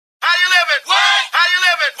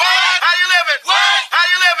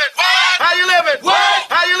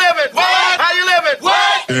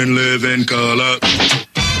and live in color.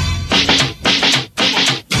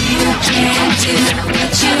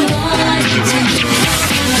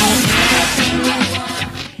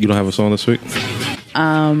 You don't have a song this week?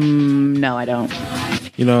 No, I don't.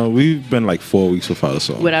 You know, we've been like 4 weeks without a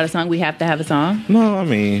song. Without a song, we have to have a song? No, I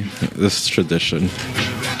mean, this is tradition.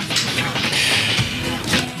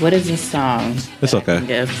 What is this song? It's okay.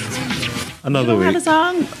 Another You don't week. have a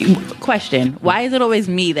song? Question. Why is it always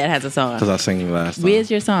me that has a song? Because I sang last time. Where's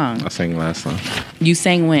your song? I sang last time. You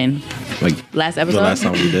sang when? Like Last episode? the last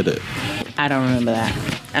time we did it. I don't remember that.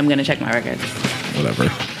 I'm going to check my records. Whatever.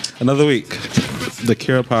 Another week. The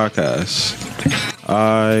Cure Podcast.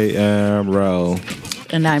 I am Rel.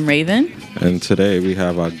 And I'm Raven. And today we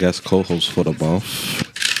have our guest co-host for the month.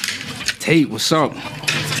 Tate, what's up?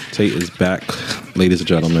 Tate is back, ladies and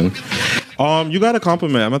gentlemen. You got a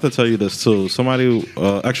compliment. I'm about to tell you this too. Somebody,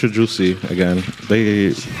 Extra Juicy again.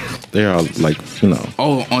 They are like, you know.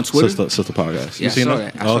 Oh, on Twitter? Sister podcast. Yeah, you seen I saw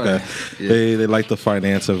that? that. I saw Okay. that. Yeah. They like the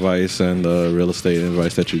finance advice and the real estate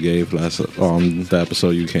advice that you gave last the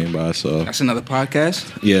episode you came by. So That's another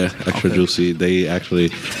podcast? yeah, Extra Okay. Juicy. They actually,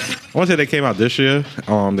 I want to say they came out this year.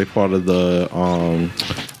 They part of the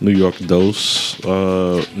New York Dose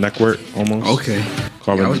network almost. Okay.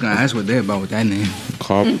 Carbon, Yeah, I was going to ask what they're about with that name.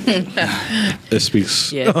 it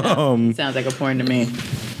speaks. Yeah, sounds like a porn to me.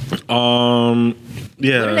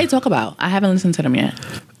 Yeah. What do they talk about? I haven't listened to them yet.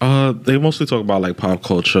 They mostly talk about like pop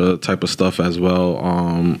culture type of stuff as well.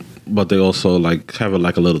 But they also like have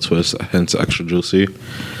like a little twist, hence Extra Juicy.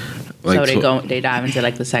 Like, So they dive into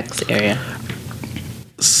like the sex area.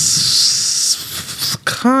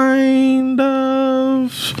 Kind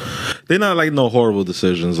of. They're not like no horrible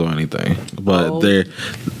decisions or anything, but I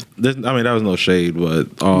mean, that was no shade,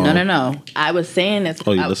 but No. I was saying this.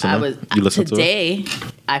 Oh, you listened? You listened to today.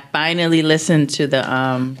 I finally listened to the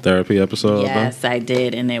therapy episode. Yes, I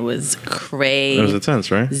did, and it was crazy. It was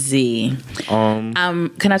intense, right? Can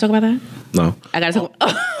I talk about that? No. I gotta talk.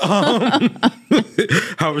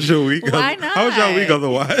 How was your week? Why not? How was your week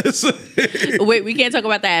otherwise? Wait, we can't talk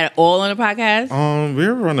about that at all on the podcast.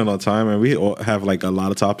 We're running on time, and we all have like a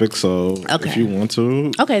lot of topics. So if you want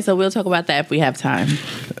to, Okay, so we'll talk about that if we have time.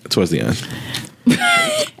 towards the end.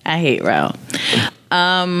 I hate Rel.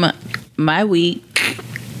 My week.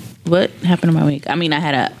 What happened to my week? I mean,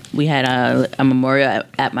 we had a memorial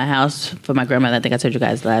at my house for my grandmother. I think I told you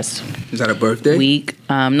guys last Is that a birthday? week.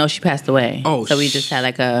 No, she passed away. Oh, so we just had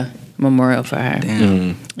like a memorial for her.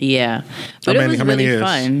 Damn. Yeah, but it was how many really years?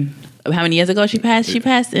 fun. How many years ago she passed? She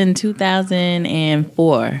passed in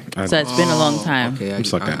 2004. So it's been a long time. Okay, I'm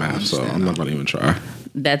stuck at math, so understand I'm not now. gonna even try.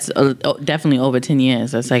 That's definitely over 10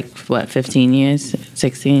 years. That's like, what, 15 years?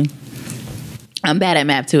 16? I'm bad at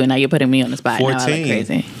math, too, and now you're putting me on the spot. Now I look 14.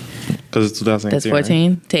 crazy. Because it's 2018. That's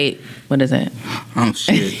 14? Tate, what is it? Oh,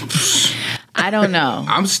 shit. I don't know.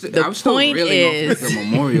 I'm still point really is- off the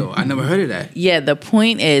memorial. I never heard of that. Yeah, the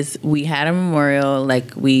point is we had a memorial,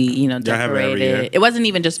 like we, have it every year? decorated. It wasn't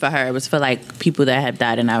even just for her. It was for like people that have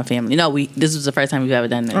died in our family. No, this was the first time we've ever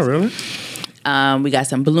done this. Oh, really? We got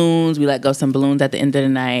some balloons. We let go some balloons at the end of the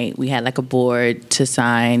night. We had like a board to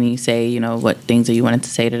sign. And you say, what things that you wanted to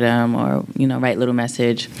say to them, or write a little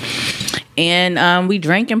message. And we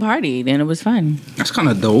drank and partied, and it was fun. That's kind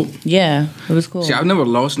of dope. Yeah, it was cool. See, I've never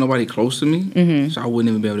lost nobody close to me, so I wouldn't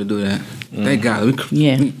even be able to do that. Thank God.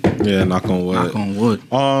 Yeah. Yeah, knock on wood. Knock on wood.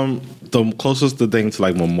 The closest thing to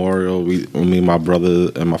like memorial, me, my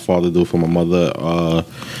brother, and my father do for my mother.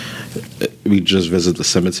 We just visit the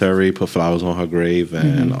cemetery, put flowers on her grave,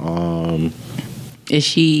 and Is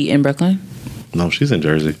she in Brooklyn? no, she's in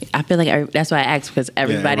Jersey. I feel like that's why I asked, because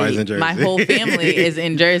everybody's in Jersey. my whole family is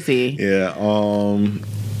in Jersey. Yeah.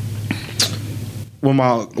 When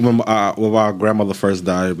our grandmother first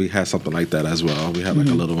died, we had something like that as well. We had like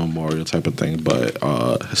a little memorial type of thing, but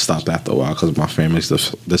it stopped after a while because my family's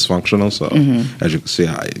dysfunctional. So as you can see,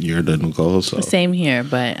 you're the new co-host. So. Same here,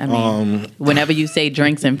 but I mean, whenever you say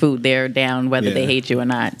drinks and food, they're down whether they hate you or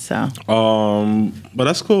not. So, but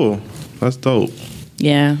that's cool. That's dope.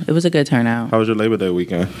 yeah, it was a good turnout. How was your Labor Day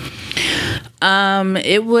weekend?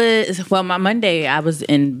 It was, well, my Monday, I was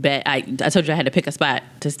in bed. I told you I had to pick a spot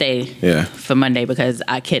to stay for Monday because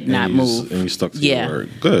I could not move. And you stuck to your word.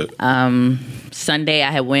 Good. Sunday,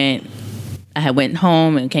 I had went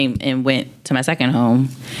home and went to my second home,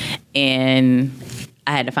 and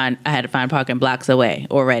I had to find parking blocks away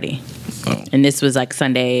already. Oh. And this was like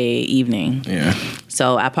Sunday evening. Yeah.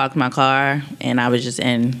 So I parked my car, and I was just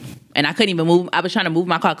in, and I couldn't even move. I was trying to move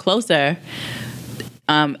my car closer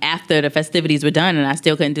after the festivities were done, and I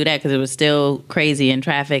still couldn't do that because it was still crazy in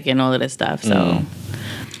traffic and all of this stuff. So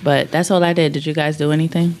But that's all I did. Did you guys do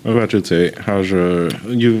anything? What about you, Tate? How's your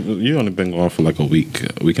you only been gone for like a week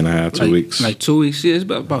and a half, 2 weeks? Like 2 weeks, yeah, it's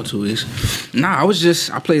about 2 weeks. Nah,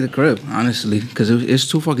 I played the crib, honestly, because it's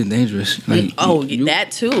too fucking dangerous. Like, that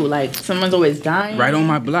too. Like, someone's always dying. Right on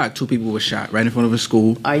my block, 2 people were shot right in front of a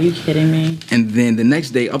school. Are you kidding me? And then the next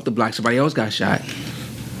day, up the block, somebody else got shot.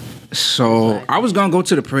 So I was gonna go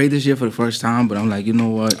to the parade this year for the first time, but I'm like, you know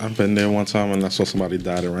what? I've been there one time and I saw somebody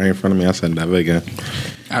die right in front of me. I said never again.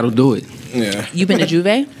 I don't do it. Yeah. You been to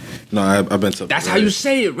Juve? No, I've been to. That's how you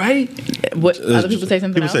say it, right? What other people say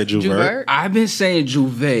something people else? say Juvert. I've been saying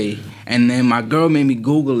Juve, and then my girl made me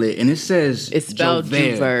Google it, and it says It's spelled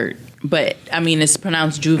Jovert. Juvert, but I mean it's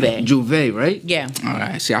pronounced Juve. Juve, right? Yeah. All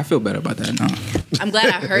right. See, I feel better about that now. I'm glad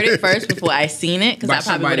I heard it first before I seen it because By I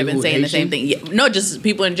probably would have been somebody saying who the same Haitian? thing. Yeah. No, just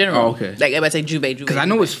people in general. Oh, okay. Like everybody say Juve. Because I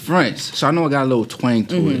know it's French, so I know it got a little twang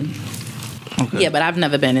to it. Okay. Yeah, but I've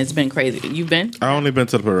never been. It's been crazy. You've been? I only been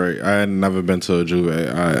to the parade. I had never been to a Juve.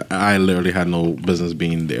 I literally had no business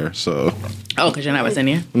being there. So Oh, because you're not West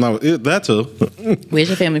Indian. no, that too. Where's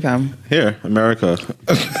your family from? Here, America,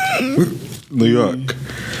 New York.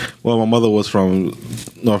 Well, my mother was from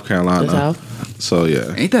North Carolina. The South? So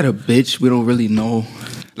yeah. Ain't that a bitch? We don't really know.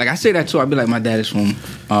 Like, I say that too. I'd be like, my dad is from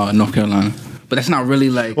North Carolina. But that's not really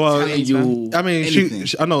like telling you I mean, anything.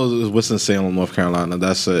 I know it was Winston-Salem, North Carolina.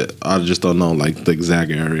 That's it. I just don't know like the exact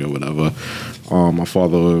area or whatever. My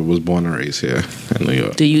father was born and raised here in New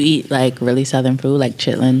York. Do you eat like really Southern food, like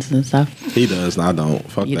chitlins and stuff? He does, and I don't.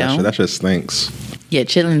 Fuck You that don't? shit. That shit stinks. Yeah,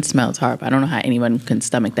 chitlins smells horrible. I don't know how anyone can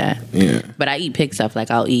stomach that. Yeah. But I eat pig stuff. Like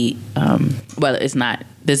I'll eat. Well, it's not.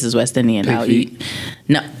 This is West Indian. Pig I'll feet? eat.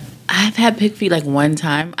 No, I've had pig feet like one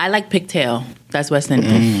time. I like pigtail. That's West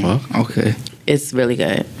Indian. Okay. It's really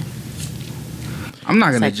good. I'm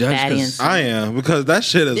not going to like judge fatty and 'cause I am, because that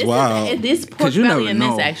shit is wild. This pork 'Cause you belly never in this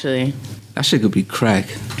know. actually. that shit could be crack.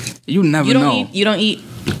 You never You don't know. eat. You don't eat.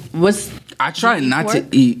 What's? I try you eat not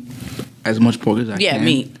pork? to eat as much pork as I Yeah, can.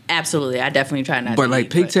 meat. Absolutely. I definitely try not. But to like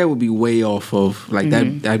eat, pigtail would be way off of like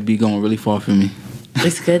that'd be going really far for me.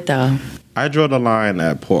 It's good though. I draw the line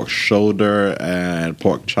at pork shoulder and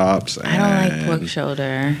pork chops. And, I don't like pork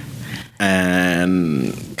shoulder.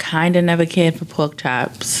 And Kinda never cared for pork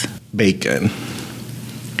chops. bacon.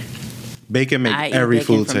 Bacon make I eat every bacon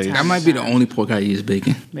food from taste. time That might be the only pork I eat is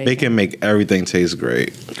bacon. Bacon make everything taste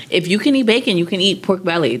great. If you can eat bacon, you can eat pork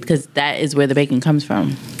belly because that is where the bacon comes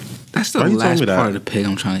from. That's the Why you told last me that? part of the pig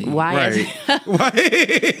I'm trying to eat. Why? Right. Why?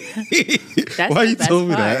 That's Why the you best told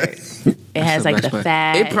me part. that? It has like best the part.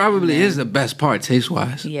 fat. It probably is the best part taste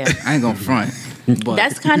wise. Yeah. I ain't gonna front. But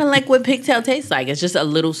That's kind of like what pigtail tastes like. It's just a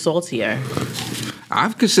little saltier.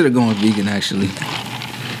 I've considered going vegan actually.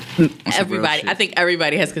 On some real Everybody, shit. I think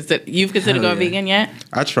everybody has considered. You've considered Hell going yeah. vegan yet?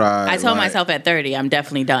 I tried. I told like- myself at 30, I'm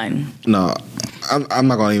definitely done. No, I'm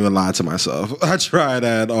not gonna even lie to myself. I tried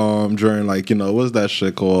that during like what's that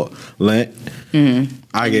shit called Lent.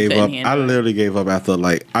 I gave couldn't up. I handle it. literally gave up after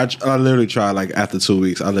like I literally tried like after 2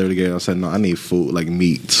 weeks. I literally gave up. I said no, I need food like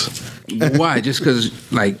meat. Why? Just because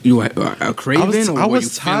like you had a craving, or were you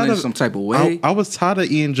feeling some type of way? I was tired of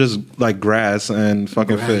eating just like grass and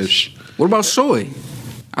fucking Grass. fish. What about soy?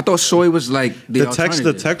 I thought soy was like the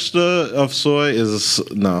The texture of soy is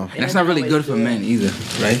no. And that's not really good for men either,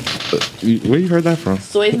 right? Where you heard that from?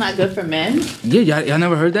 Soy's not good for men? Yeah, y'all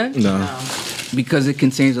never heard that? No. Because it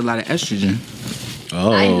contains a lot of estrogen.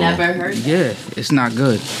 Oh. I never heard that. Yeah, it's not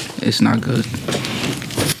good. It's not good.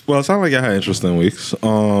 Well, it sounds like I had interesting weeks.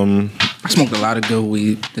 I smoked a lot of good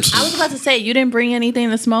weed. This I was about to say, you didn't bring anything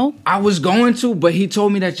to smoke? I was going to, but he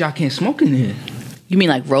told me that y'all can't smoke in here. You mean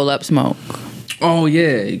like roll up smoke? Oh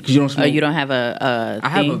yeah, because you don't smoke. Oh, you don't have a I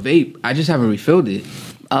have thing? a vape. I just haven't refilled it.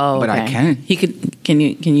 Oh, but I okay. can. He could. Can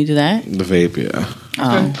you do that? The vape, yeah.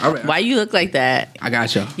 Oh. All right. Why you look like that? I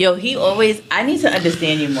got y'all. Yo, he always. I need to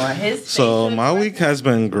understand you more. His. So face my looks week has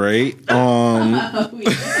been great.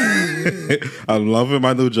 I'm loving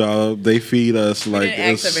my new job. They feed us You like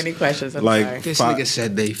didn't ask them any questions. I'm like sorry. This fi- nigga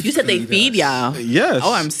said they. You said they feed y'all. Yes.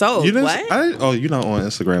 Oh, I'm sold. You didn't, What? you're not on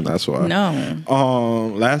Instagram. That's why.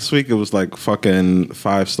 No. Last week it was like fucking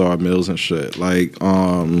 5-star meals and shit. Like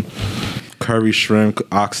curry shrimp,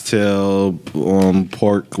 oxtail,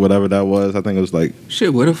 pork, whatever that was. I think it was like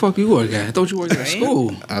Shit, where the fuck you work at? I thought you worked at Right?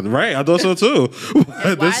 school. right. I thought so too.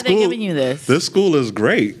 Why are they giving you this? This school is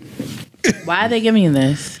great. Why are they giving you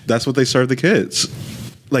this? That's what they serve the kids.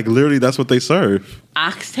 Like literally, that's what they serve.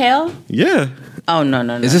 Oxtail? Yeah, Oh no.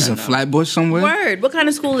 Is this no, in no. Flatbush somewhere? Word. What kind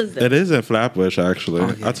of school is this? it is in Flatbush actually.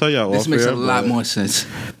 Okay. I'll tell y'all This off makes air, a lot but- more sense.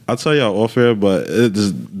 I'll tell y'all off air, but it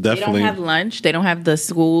is They definitely. don't have lunch. They don't have the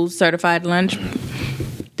school certified lunch.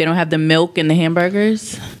 They don't have the milk and the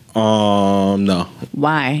hamburgers. No.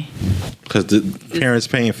 Why? Because the parents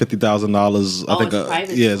paying $50,000. I think. It's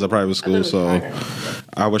private Yeah, it's a school. private I school. thought it was So private.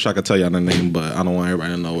 I wish I could tell y'all the name, but I don't want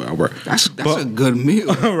everybody to know where I work. That's a good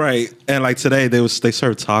meal. Right. And like today, they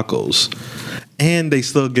serve tacos. And they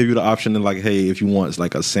still give you the option to like, hey, if you want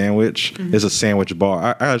like a sandwich, it's a sandwich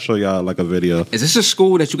bar. I gotta show y'all like a video. Is this a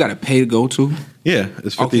school that you got to pay to go to? Yeah,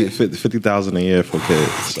 it's Okay. 50,000 a year for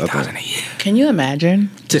kids. I think. $1,000 a year. Can you imagine?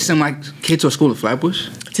 To send my kid to a school in Flatbush?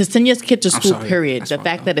 To send your kid to I'm school, sorry. period. That's The fucked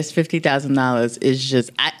fact up. that it's $50,000 is just,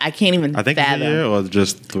 I can't even I think it's a fathom. year or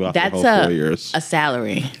just throughout That's the whole 4 years. a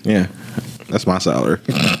salary. Yeah, that's my salary.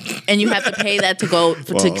 And you have to pay that to go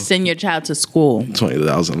Well. to send your child to school.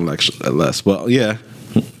 20,000 less, but yeah.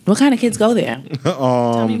 What kind of kids go there?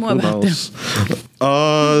 Tell me more Who about knows?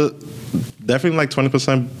 Definitely like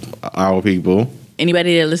 20% our people.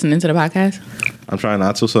 Anybody that listening to the podcast? I'm trying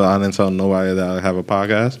not to, so I didn't tell nobody that I have a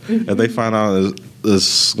podcast. If they find out,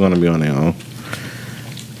 it's going to be on their own.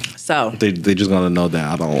 So, They just going to know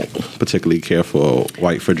that I don't particularly care for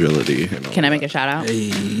white fragility. You know? can I make a shout out?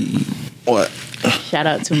 What? Shout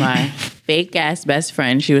out to my fake ass best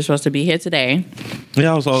friend. She was supposed to be here today.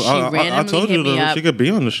 Yeah, I randomly told you hit me that up. she could be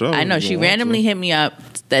on the show. I know if you she want randomly to. hit me up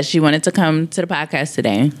that she wanted to come to the podcast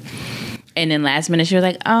today. And then last minute she was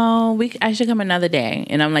like, "Oh, I should come another day."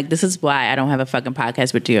 And I'm like, "This is why I don't have a fucking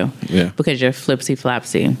podcast with you." Yeah. Because you're flipsy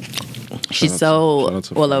flopsy. She's Shout out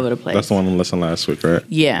so to all over the place. That's the one I listened last week, right?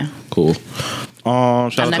 Yeah. Cool. Shout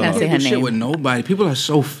out I'm not to gonna say her Shit name. with nobody. People are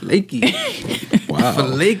so flaky. Wow.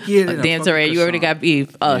 Flakier than a Damn, fucking Torre, you already croissant. got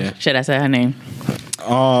beef. Oh, Yeah. shit, I said her name.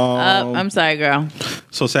 I'm sorry, girl.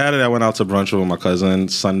 So Saturday I went out to brunch with my cousin.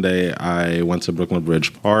 Sunday I went to Brooklyn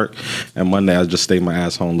Bridge Park, and Monday I just stayed my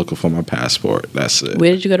ass home looking for my passport. That's it.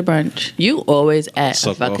 Where did you go to brunch? You always at a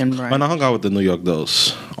Soko. fucking brunch. And I hung out with the New York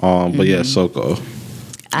Dose. But yeah, Soko.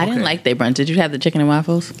 I didn't Okay. like their brunch. Did you have the chicken and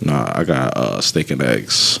waffles? Nah, I got steak and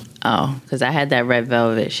eggs. Oh, because I had that red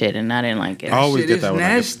velvet shit and I didn't like it. I always Shit get is that when I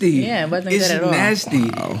get- Oh. nasty. Yeah, it wasn't it's good at all. nasty.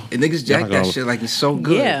 Wow. And niggas jack Y'all that go- shit like it's so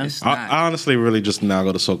good. Yeah. It's not. I honestly really just now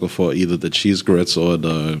go to Soko for either the cheese grits or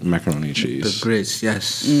the macaroni The cheese. grits,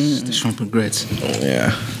 yes. Mm. The shrimp and grits.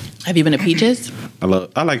 Yeah. Have you been to Peaches? I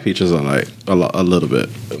like peaches. I like a little bit,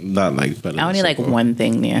 not like better. I only than like Soko. one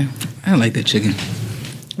thing there. I don't like that chicken.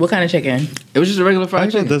 What kind of chicken? It was just a regular fried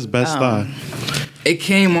Actually, chicken. this best style. It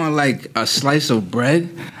came on like a slice of bread.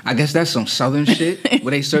 I guess that's some southern shit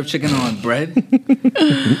where they serve chicken on bread.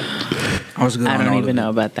 I was good I on don't all even of it. know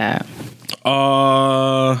about that.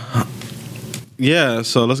 Yeah.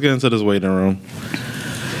 So let's get into this waiting room.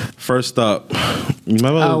 First up, you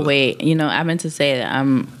remember? Oh wait, I meant to say that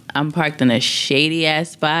I'm parked in a shady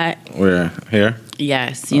ass spot. Where here?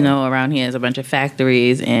 Yes, around here is a bunch of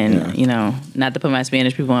factories, and not to put my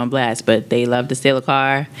Spanish people on blast, but they love to steal a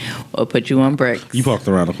car or put you on bricks. You parked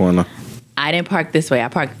around the corner. I didn't park this way. I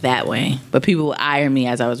parked that way. But people would ire me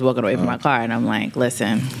as I was walking away from my car, and I'm like,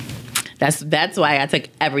 listen, that's why I took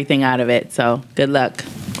everything out of it. So good luck.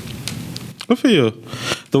 Good for you.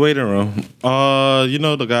 The waiting room. You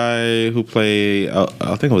know the guy who played,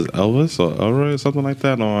 I think it was Elvis or Elroy or something like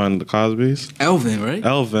that on the Cosby's? Elvin, right?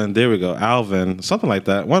 Elvin, there we go. Alvin, something like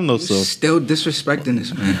that. One of those two. Still disrespecting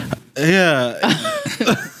this man. Yeah.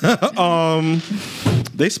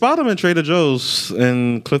 They spot him in Trader Joe's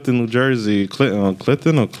in Clifton, New Jersey.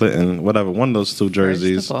 Clifton or Clinton, whatever. One of those two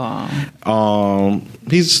jerseys. First of all,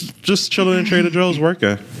 He's just chilling in Trader Joe's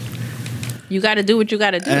working. you got to do what you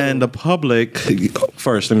got to do. And the public,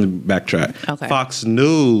 first, let me backtrack. Okay. Fox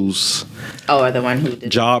News or the one who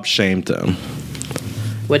did. job shamed him.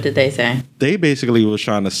 What did they say? They basically was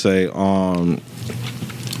trying to say,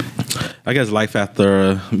 I guess life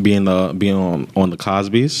after being on the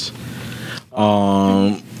Cosby's.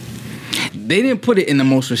 They didn't put it in the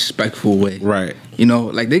most respectful way. Right.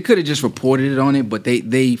 Like they could have just reported it on it, but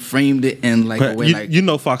they framed it in like a way You, like you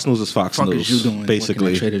know Fox News is Fox fuck News. is you doing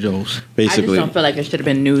basically. working at Trader Joe's? I just Basically. don't feel like it should have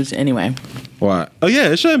been news anyway. Why? Oh yeah,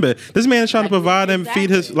 it shouldn't be. This man is trying to provide and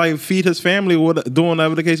feed his family, doing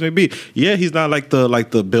whatever the case may be. Yeah, he's not like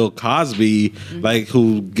the Bill Cosby, like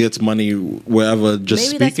who gets money wherever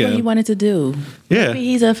just Maybe that's speaking. what he wanted to do. Yeah. Maybe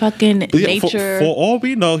he's a fucking Yeah, nature. for all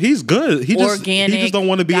we know, he's good. He organic just don't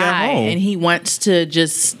want to be guy, at home. and he wants to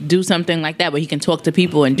just do something like that where he can talk to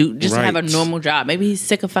people and have a Right. normal job. Maybe he's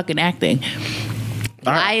sick of fucking acting.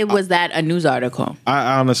 Why was that a news article?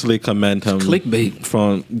 I honestly commend him. Clickbait.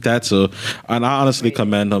 From that too, and I honestly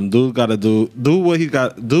commend him. Dude got to do what he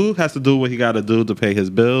got. Dude has to do what he got to do to pay his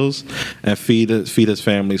bills and feed his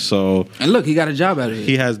family. So And look, he got a job out of it.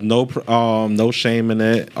 he has no shame in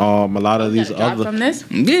it. A lot of these Got a job other from this?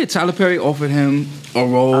 Yeah, Tyler Perry offered him a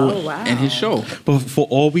role Oh, wow. in his show. But for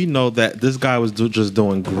all we know, that this guy was just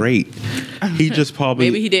doing great. He just probably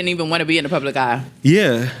Maybe he didn't even want to be in the public eye.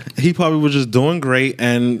 yeah, he probably was just doing great,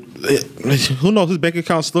 and who knows? His bank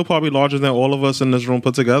account's still probably larger than all of us in this room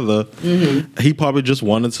put together. Mm-hmm. He probably just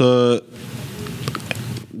wanted to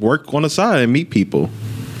work on the side and meet people.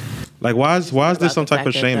 Like, why is there some type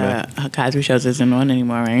of shame in? Cosby Shows isn't on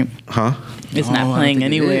anymore, right? Huh? It's No, I not don't playing think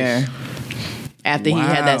it anywhere. is. After he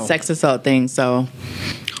had that Wow. sex assault thing, so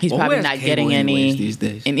he's Well, probably who has not cable getting anyways any these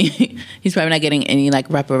days? he's probably not getting any like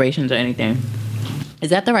reparations or anything. Is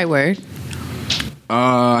that the right word?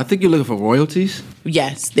 I think you're looking for royalties.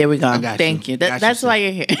 Yes, there we go. I got Thank you. you. Got you, That's sir. why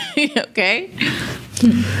you're here. Okay.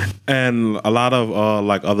 And a lot of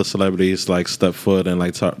like other celebrities like step foot and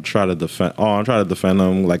like try to defend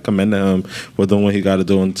him, like commend him for doing what he got to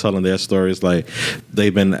do and telling their stories. Like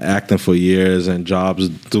they've been acting for years, and jobs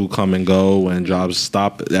do come and go, and jobs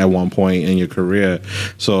stop at one point in your career.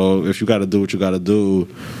 So if you got to do what you got to do,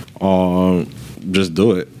 just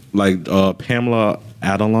do it. Like Pamela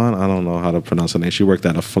Adlon, I don't know how to pronounce her name. She worked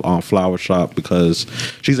at a flower shop because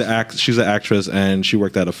she's an actress, and she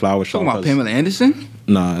worked at a flower shop. Talking about Pamela Anderson?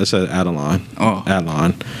 Nah, it said Adlon. Oh.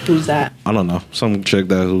 Adlon. Who's that? I don't know. Some chick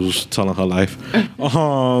that was telling her life.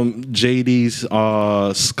 JD's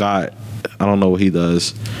Scott. I don't know what he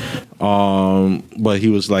does. But he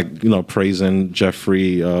was like, praising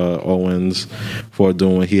Jeffrey Owens for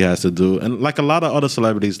doing what he has to do. And like a lot of other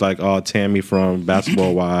celebrities, like Tammy from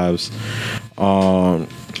Basketball Wives.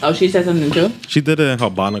 Oh, she said something too? She did it in her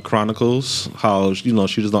Bonnet Chronicles. How she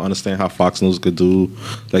just don't understand how Fox News could do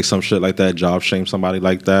like some shit like that, job shame somebody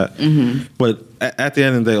like that. Mm-hmm. But at the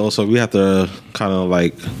end of the day, also we have to kind of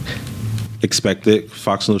like expect it.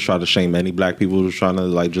 Fox News tried to shame any black people who's trying to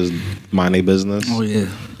like just mind their business. Oh yeah,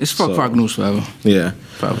 it's fuck So- Fox News forever. Yeah.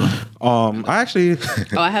 Forever. I actually.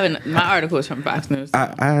 Oh, I haven't. My article is from Fox News.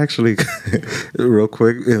 I actually, real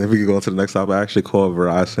quick, and if we can go on to the next topic, I actually called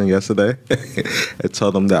Verizon yesterday and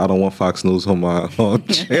told them that I don't want Fox News on my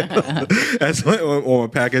channel. That's on my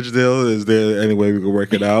package deal. Is there any way we can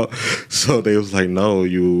work it out? So they was like, no,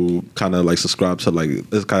 you kind of like subscribe to like,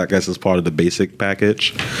 this kind of, I guess it's part of the basic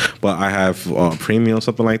package, but I have premium,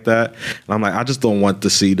 something like that. And I'm like, I just don't want to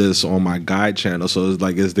see this on my guide channel. So it's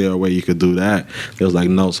like, is there a way you could do that? They was like,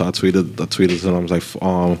 no. So I tweeted to them. I was like,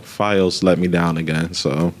 Fios let me down again.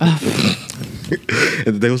 So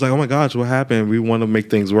and they was like, oh my gosh, what happened? We want to make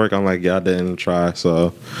things work. I'm like, yeah, I didn't try.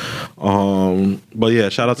 So, but yeah,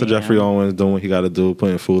 shout out to Jeffrey Owens doing what he got to do,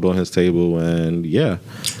 putting food on his table, and yeah,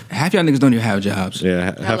 Half y'all niggas don't even have jobs.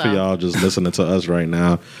 yeah, half of y'all just listening to us right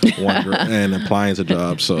now, and applying to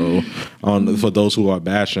jobs. So, for those who are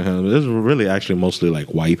bashing him, it's really actually mostly like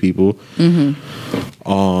white people.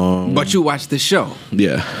 But you watch the show.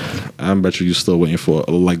 Yeah, I bet you still waiting for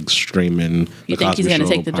like streaming. You think he's gonna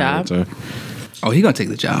take the job? Oh, he gonna take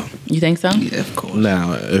the job. You think so? Yeah, of course.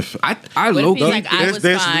 Now, if I What low if he's key, like, I was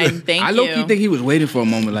there's- fine, thank I you. low key think he was waiting for a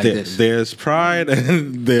moment like this. there's pride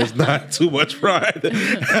and there's not too much pride,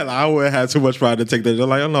 and I would have too much pride to take that.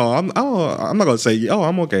 Like, oh no, I'm not gonna say, oh,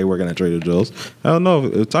 I'm okay working at Trader Joe's. I don't know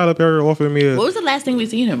if Tyler Perry offered me a What was the last thing we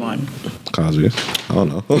seen him on? Cosby. I don't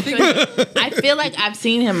know. I feel like I've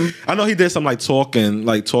seen him. I know he did some like talking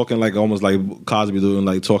like almost like Cosby doing,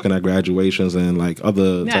 like talking at graduations and like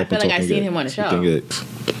other. Yeah, I type feel of like I've talking seen gigs. him on a show. Talking gigs.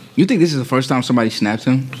 You think this is the first time somebody snapped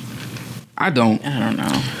him? I don't. I don't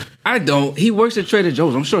know. I don't. He works at Trader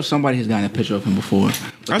Joe's. I'm sure somebody has gotten a picture of him before.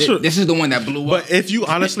 But sure- this is the one that blew up. But if you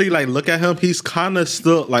honestly like look at him, he's kind of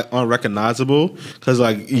still like unrecognizable because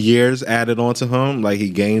like years added onto him. Like he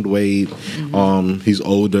gained weight. He's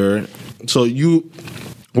older, so you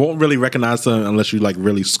won't really recognize him unless you like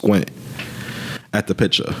really squint at the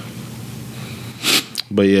picture.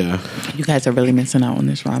 But yeah, You guys are really missing out on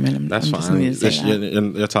this ramen. that's I'm just fine. need to say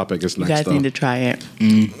that. Your topic is You next. guys though. need to try it.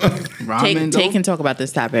 Ramen, Take though? and talk about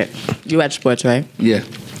this topic. You watch sports, right? Yeah.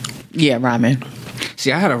 Yeah, ramen.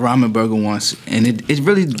 See, I had a ramen burger once, and it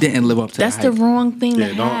really didn't live up to That's the the hype. wrong thing Yeah,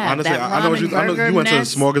 to don't have. honestly. That I know what you. I know ramen you went to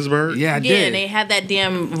mess. Smorgasburg. Yeah, I Yeah, did. and they had that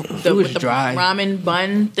damn was with the dry. ramen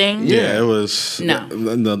bun thing. Yeah, it was. No.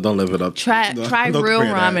 Don't live it up. Try Don't real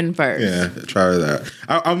compare that. ramen first. Yeah, try that.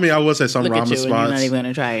 I mean, I would say some Look at ramen you, and you're not spots. even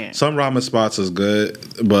gonna try it. Some ramen spots is good,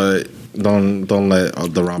 but don't let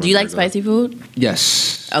the ramen. Do you like burger- spicy food?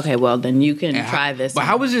 Yes. Okay, well then you can And try this. But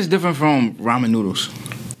how is this different from ramen noodles?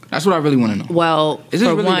 That's what I really want to know. Well, Is it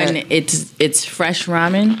for really one, that- it's fresh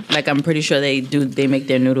ramen. Like I'm pretty sure they make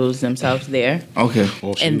their noodles themselves there, Okay.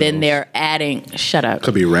 Oh, she and then knows. they're adding. Shut up.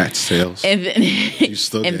 Could be rat's tails. And then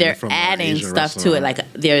still and getting they're it from an adding Asian stuff to it.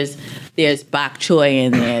 restaurant. Like there's bok choy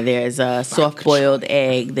in there. There's a soft boiled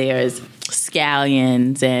egg. There's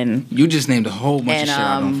scallions and You just named a whole bunch of shit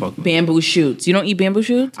I don't fuck with. bamboo shoots. You don't eat bamboo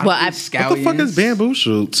shoots? I eat What the fuck is bamboo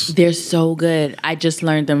shoots? They're so good. I just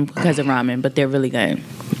learned them because of ramen, but they're really good.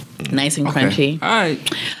 Nice and crunchy. All right.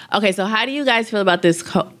 Okay, so how do you guys feel about this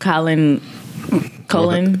Colin?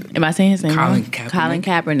 Am I saying his name Colin wrong? Kaepernick? Colin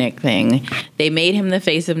Kaepernick thing. They made him the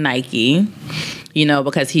face of Nike, you know,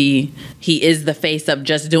 because he is the face of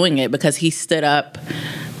just doing it because he stood up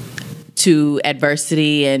to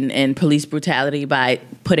adversity and police brutality by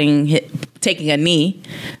taking a knee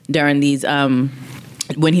during these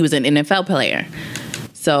when he was an NFL player.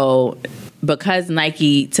 So because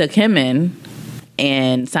Nike took him in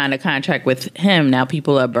and signed a contract with him, now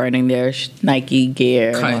people are burning their Nike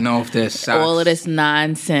gear, Cutting off their socks. all of this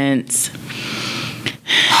nonsense.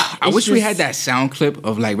 I wish we had that sound clip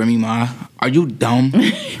of like Remy Ma. Are you dumb?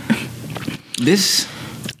 This.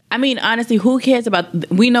 I mean, honestly, who cares about?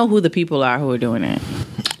 We know who the people are who are doing it,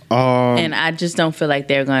 and I just don't feel like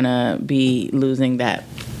they're gonna be losing that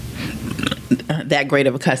great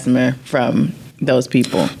of a customer from those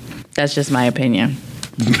people. That's just my opinion.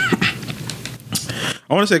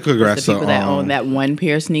 I want to say congrats The people to that own that one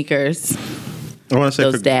pair of sneakers, I want to say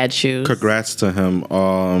those dad shoes. Congrats to him.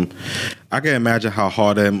 I can imagine how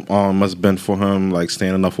hard it must have been for him, like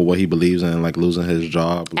standing up for what he believes in, like losing his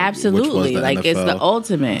job. Absolutely, which was the like NFL. it's the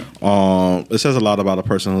ultimate, It says a lot about a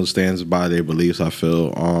person who stands by their beliefs. I feel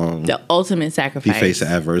the ultimate he sacrifice. faced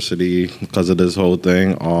adversity because of this whole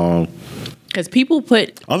thing. Because people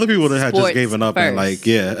put Other people that had just sports given up and first.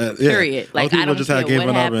 Other Period. Like, people I don't just care had given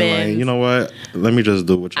what up and like, happened. you know what? Let me just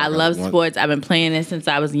do what I love want. sports. I've been playing it since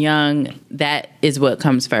I was young. That is what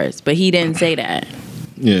comes first. But he didn't say that.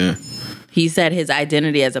 Yeah. He said his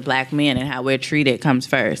identity as a black man and how we're treated comes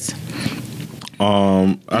first. You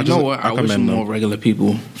know what? I wish commend more them. regular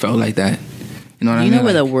people felt like that. You know what I You mean? know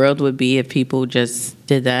where the Like, world would be if people just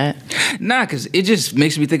did that? nah, because it just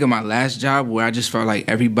makes me think of my last job where I just felt like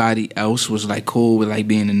everybody else was like cool with like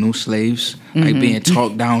being the new slaves, like being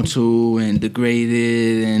talked down to and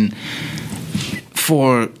degraded and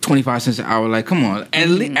for 25 cents an hour. Like, come on. At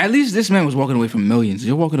least this man was walking away from millions.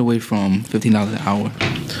 You're walking away from $15 an hour.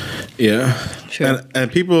 Yeah. Sure.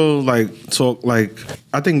 And people like talk like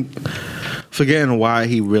I think forgetting why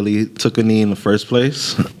he really took a knee in the first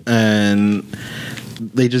place, and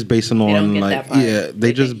they just basing don't on get like that part. they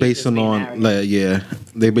They just think he's just basing being on arrogant.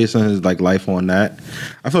 they basing his like life on that.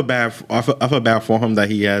 I feel bad. I feel bad for him that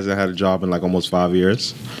he hasn't had a job in like almost 5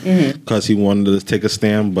 years because he wanted to take a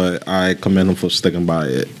stand. But I commend him for sticking by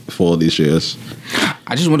it for all these years.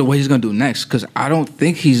 I just wonder what he's gonna do next because I don't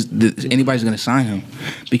think anybody's gonna sign him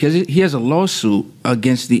because he has a lawsuit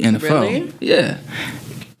against the NFL. Really? Yeah,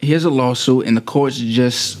 he has a lawsuit and the courts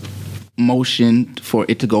just motioned for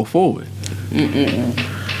it to go forward.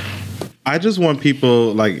 I just want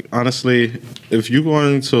people like honestly, if you're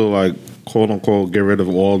going to like quote unquote get rid of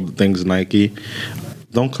all the things Nike,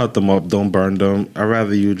 don't cut them up, don't burn them. I'd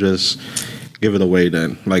rather you just give it away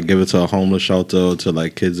then. Like give it to a homeless shelter or to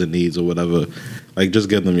like kids in needs or whatever. Like just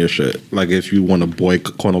give them your shit. Like if you want to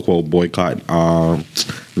quote unquote boycott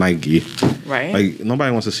Nike. Right. Like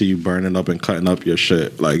nobody wants to see you burning up and cutting up your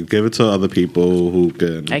shit. Like give it to other people who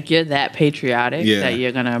can Like you're that patriotic Yeah. that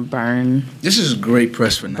you're gonna burn This is great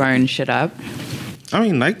press for Nike. shit up. I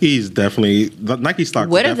mean, Nike's definitely the Nike stocks.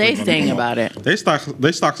 What are definitely they gonna saying go up. about it?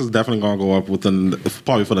 Their stocks is definitely gonna go up within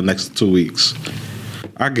probably for the next 2 weeks.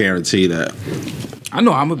 I guarantee that. I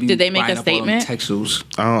know I'm gonna be. Did they make buying a up all them statement? Texels.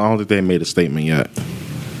 I don't think they made a statement yet.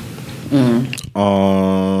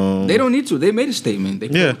 They don't need to. They made a statement.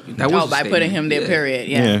 Yeah. That was Oh, a by statement. putting him there, Yeah. period.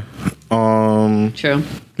 Yeah. Yeah. True.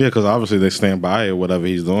 Yeah, because obviously they stand by it, whatever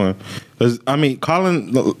he's doing. Because I mean,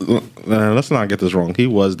 Colin, let's not get this wrong. He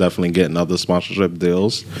was definitely getting other sponsorship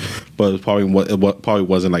deals, but it probably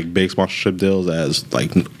wasn't like big sponsorship deals as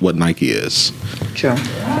like what Nike is. True.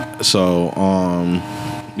 So,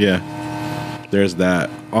 yeah, there's that.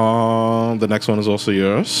 The next one is also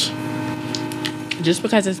yours. Just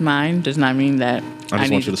because it's mine does not mean that I just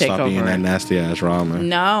need want you to take stop over eating that it. nasty ass ramen.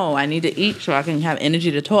 No, I need to eat so I can have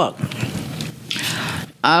energy to talk.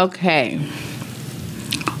 Okay.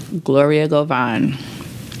 Gloria Govan.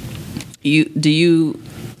 Do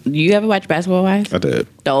you ever watch Basketball Wives? I did.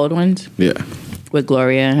 The old ones Yeah. with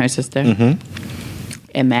Gloria and her sister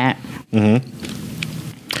and Matt.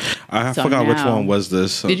 I So forgot which now- one was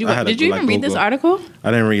this. Did you I had to, even read this Google. article?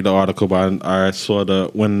 I didn't read the article, but I saw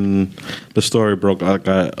when the story broke.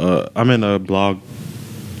 I'm in a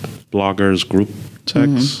bloggers group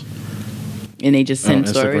text. And they just send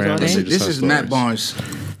stories Instagram, all they day. just This have is Matt stories. Barnes.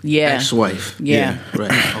 Yeah. ex-wife. Yeah.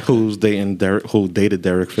 Right. Who's dating Derek? Who dated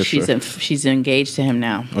Derek Fisher? She's engaged to him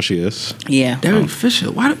now. Oh, she is. Yeah. Derek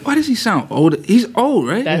Fisher. Why does he sound old? He's old,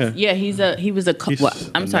 right? He was a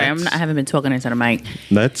I'm sorry, I haven't been talking into the mic.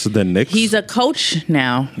 That's the Knicks. He's a coach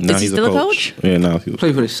now. No, Is he he's still a coach? Yeah, no. He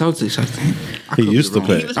Played for the Celtics, I think. He used to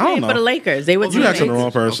play. He was I don't playing know. for the Lakers. They were You asking the teammates.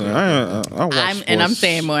 wrong person. I watch I'm sports.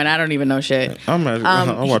 saying more, and I don't even know shit.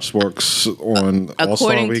 I watch sports on All-Star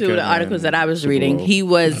According to Weekend the articles and that I was Super reading, Bowl. he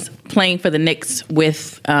was playing for the Knicks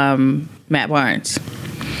with Matt Barnes.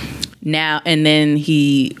 Now and then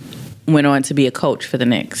he went on to be a coach for the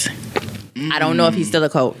Knicks. I don't know if he's still a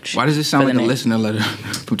coach. Why does it sound for like the a Knicks. listener letter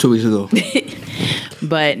from 2 weeks ago?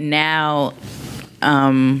 But now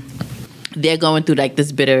they're going through like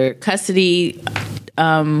this bitter custody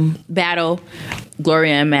battle,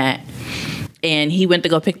 Gloria and Matt. And he went to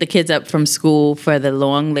go pick the kids up from school for the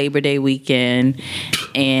long Labor Day weekend.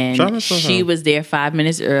 And she was there 5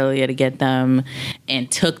 minutes earlier to get them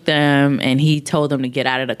and took them. And he told them to get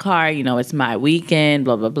out of the car. You know, it's my weekend,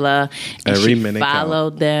 blah, blah, blah. And Every she minute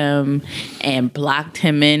followed them and blocked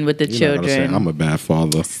him in with the You're not gonna say, children. I'm a bad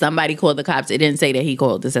father. Somebody called the cops. It didn't say that he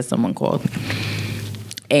called. It said someone called.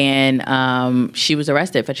 And she was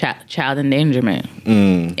arrested for child endangerment.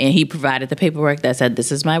 And he provided the paperwork that said, this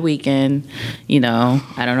is my weekend. You know,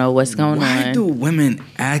 I don't know what's going on. Why do women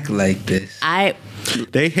act like this?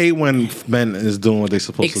 They hate when men is doing what they're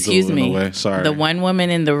supposed Excuse to do. me. In a way. Sorry, the one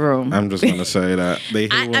woman in the room. I'm just gonna say that they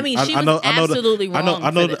hate. I mean, she was absolutely wrong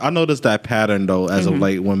for I noticed that pattern though. As of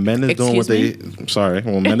late, when men is doing what they,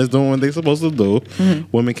 when men is doing what they supposed to do,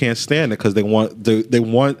 women can't stand it because they want.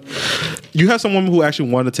 You have some women who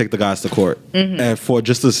actually want to take the guys to court, and for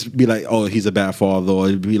just to be like, oh, he's a bad father,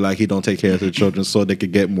 or be like he don't take care of the children, so they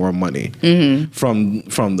could get more money from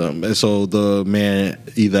them. And so the man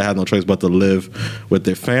either had no choice but to live with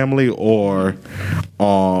their family or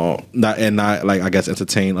not like I guess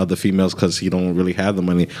entertain other females because he don't really have the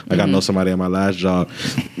money. Like I know somebody at my last job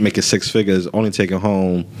making 6 figures, only taking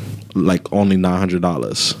home like only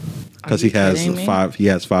 $900 because he has five. He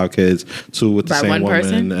has 5 kids, 2 with the same woman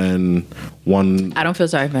person? and 1. I don't feel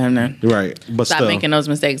sorry for him then. Right, but Stop still, making those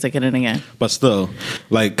mistakes again. But still,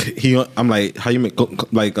 like I'm like, how you make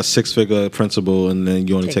like a 6-figure principal and then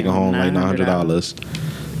you only taking home like $900?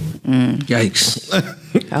 Yikes.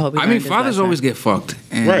 I mean, fathers always get fucked.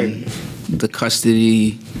 And Right. The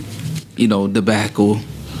custody, debacle.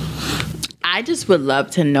 I just would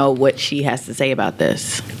love to know what she has to say about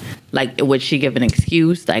this. Like, would she give an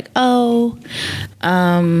excuse? Like, I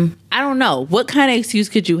don't know. What kind of excuse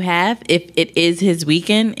could you have if it is his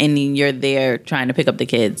weekend and you're there trying to pick up the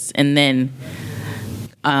kids and then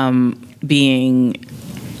being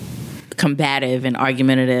combative and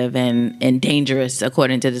argumentative and dangerous,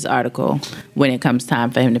 according to this article, when it comes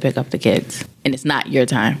time for him to pick up the kids and it's not your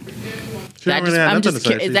time? I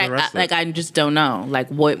just don't know. Like,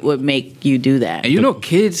 what would make you do that? And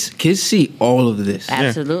kids see all of this.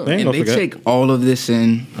 Absolutely. And they take all of this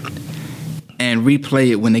in and replay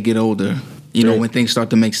it when they get older. When things start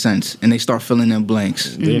to make sense and they start filling in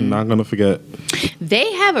blanks. They're not gonna forget.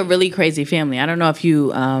 They have a really crazy family. I don't know if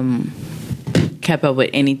you kept up with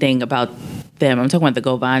anything about them. I'm talking about the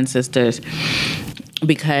Govan sisters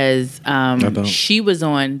because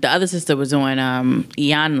the other sister was on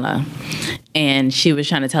Iyanla, and she was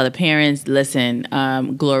trying to tell the parents, listen,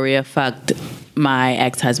 Gloria fucked my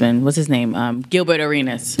ex-husband. What's his name? Gilbert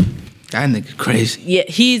Arenas. That nigga crazy. Yeah,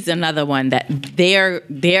 he's another one that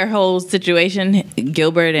their whole situation,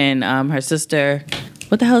 Gilbert and her sister,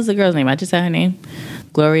 what the hell is the girl's name? I just said her name.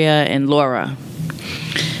 Gloria and Laura.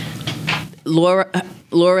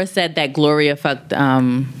 Laura said that Gloria fucked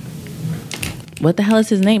what the hell is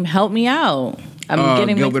his name? Help me out. I'm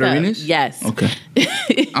getting Gilbert mixed up. Arenas? Yes. Okay.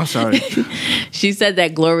 I'm sorry. She said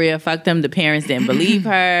that Gloria fucked him. The parents didn't believe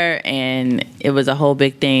her, and it was a whole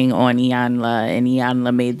big thing on Iyanla, and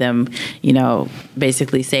Iyanla made them,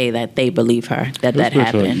 basically say that they believe her, that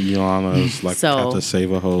happened. Iyanla's like have to save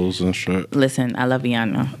her hoes and shit. Listen, I love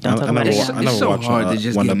Iyanla. Don't talk about Iyanla. It's so hard to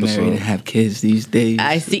just get married and have kids these days.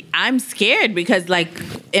 I'm scared because, like,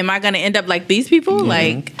 am I going to end up like these people? Mm-hmm.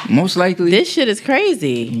 Like, most likely. This shit is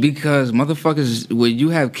crazy. Because motherfuckers, when you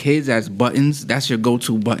have kids as buttons, that's your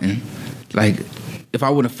go-to button. Like, if I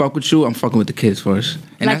wouldn't fuck with you, I'm fucking with the kids first.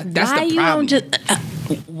 And like, that's why the problem. You don't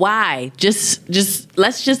why? Just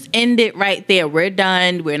let's just end it right there. We're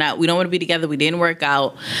done. We don't want to be together. We didn't work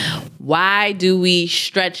out. Why do we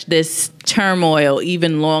stretch this turmoil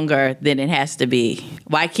even longer than it has to be?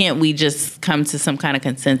 Why can't we just come to some kind of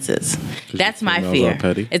consensus? That's my fear.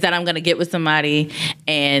 Is that I'm going to get with somebody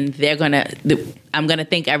and I'm going to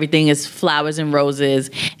think everything is flowers and roses,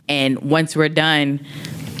 and once we're done,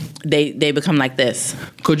 they become like this.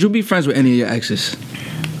 Could you be friends with any of your exes?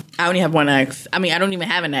 I only have one ex. I mean, I don't even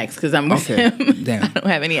have an ex because I'm with him. Damn. I don't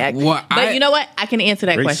have any ex. Well, but you know what? I can answer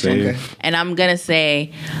that Great question. save. Okay. And I'm gonna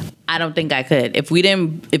say, I don't think I could. If we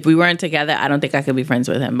weren't together, I don't think I could be friends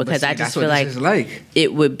with him because I just feel like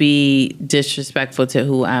it would be disrespectful to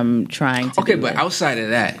who I'm trying to. Okay, be but with. outside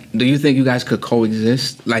of that, do you think you guys could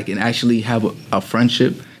coexist, like, and actually have a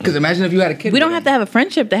friendship? Because imagine if you had a kid. We don't have to have a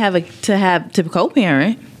friendship to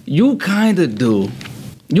co-parent. You kind of do.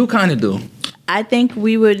 I think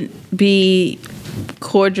we would be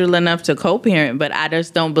cordial enough to co-parent, but I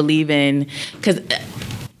just don't believe in, because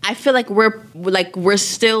I feel like we're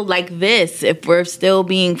still like this if we're still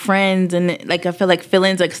being friends, and like I feel like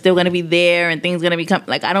feelings like still gonna be there and things gonna become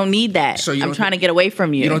like I don't need that. So I'm trying to get away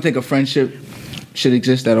from you. You don't think a friendship should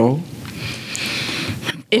exist at all?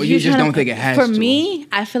 Or you just don't think it has to? For me,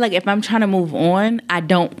 I feel like if I'm trying to move on, I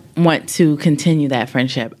don't want to continue that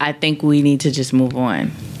friendship. I think we need to just move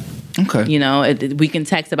on. Okay. You know, we can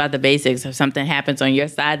text about the basics. If something happens on your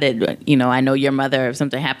side that, you know, I know your mother, if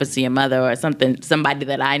something happens to your mother or somebody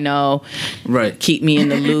that I know, right, keep me in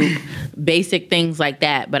the loop. Basic things like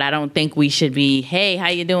that. But I don't think we should be, hey, how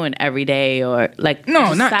you doing every day? Or like,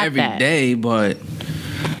 no, not every day, but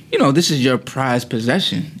you know, this is your prized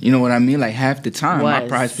possession. You know what I mean? Like half the time, my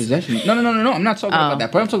prized possession. No. I'm not talking about that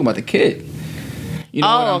part. I'm talking about the kid. You know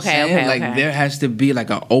what I'm saying? Okay, like there has to be like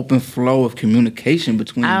an open flow of communication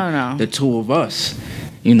between the two of us.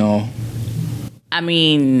 You know. I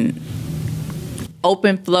mean,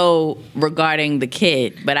 open flow regarding the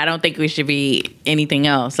kid, but I don't think we should be anything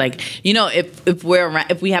else. Like, you know, if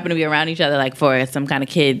we happen to be around each other, like for some kind of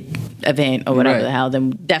kid event or whatever the hell, then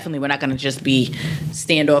definitely we're not going to just be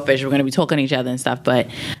standoffish. We're going to be talking to each other and stuff. But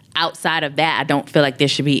outside of that, I don't feel like there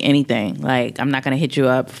should be anything. Like, I'm not going to hit you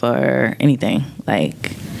up for anything.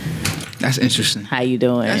 Like, that's interesting. How you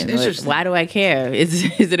doing? That's interesting. Why do I care? Is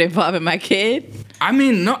it involving my kid? I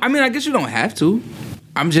mean, no. I mean, I guess you don't have to.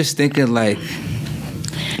 I'm just thinking like.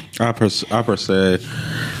 I per se,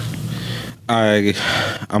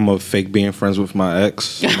 I'm a fake being friends with my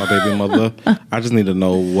ex, my baby mother. I just need to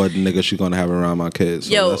know what nigga she gonna have around my kids.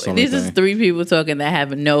 So yo, this is 3 people talking that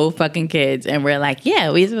have no fucking kids, and we're like,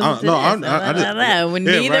 yeah, we supposed to do this. When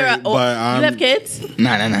neither, right, but you have kids?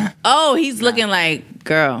 Nah. Oh, he's looking like,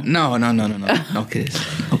 girl. No kids.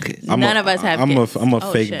 Okay. None of us have kids. I'm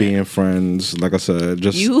a fake being friends. Like I said,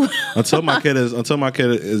 just until my kid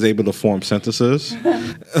is able to form sentences.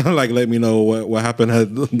 Like, let me know what happened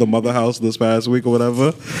at the mother house this past week or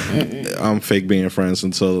whatever. I'm fake being friends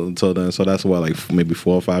until then. So that's what, like maybe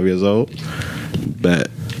 4 or 5 years old. Bet.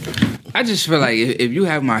 I just feel like if you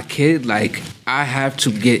have my kid, like I have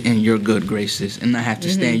to get in your good graces, and I have to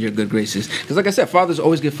stay in your good graces. Because, like I said, fathers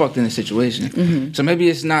always get fucked in a situation. So maybe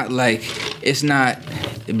it's not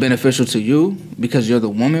beneficial to you because you're the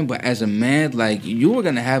woman, but as a man, like you were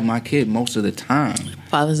gonna have my kid most of the time.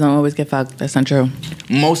 Fathers don't always get fucked. That's not true.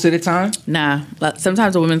 Most of the time? Nah.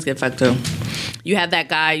 Sometimes the women get fucked too. You have that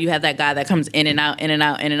guy that comes in and out,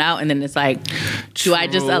 and then it's like, do I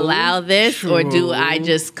just allow this or do I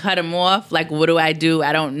just cut him off? Like, what do I do?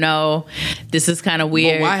 I don't know. This is kind of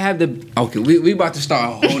weird. But why have okay, we about to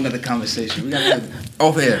start a whole nother conversation. We got to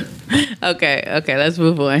off air. Okay, let's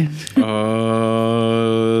move on.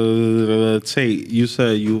 Tate, you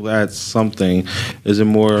said you had something. Is it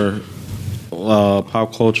more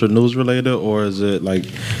pop culture news related, or is it like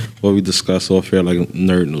what we discussed off here, like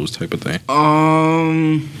nerd news type of thing?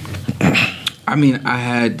 I mean, I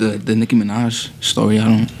had the Nicki Minaj story. I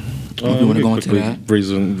don't know if you want to go into that.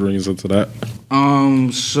 Brings into that.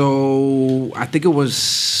 So I think it was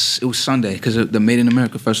Sunday because the Made in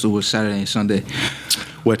America Festival was Saturday and Sunday.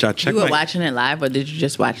 Which I checked. You were watching it live, or did you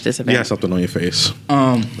just watch this event? You had something on your face.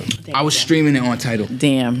 I was streaming it on Tidal.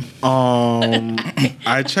 Damn.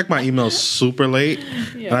 I checked my email super late,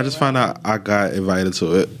 and I just found out I got invited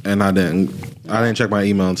to it, and I didn't check my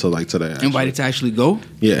email until like today. Actually. Invited to actually go?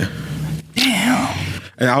 Yeah. Damn.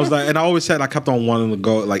 And I was like, and I always said I kept on wanting to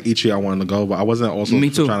go. Like each year I wanted to go, but I wasn't also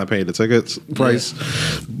trying to pay the tickets price.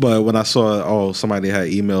 Yeah. But when I saw, somebody had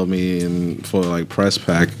emailed me and for like press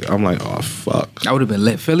pack, I'm like, oh fuck. I would have been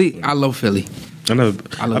lit. Philly, I love Philly.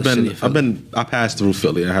 I passed through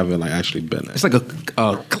Philly. I haven't like actually been there. It's like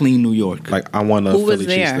a clean New York. Like I want a Philly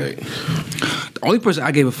cheesesteak. The only person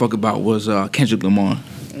I gave a fuck about was Kendrick Lamar.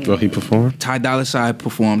 Well, he performed? Ty Dolla $ign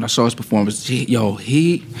performed. I saw his performance. Ty Dolla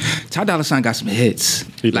 $ign got some hits.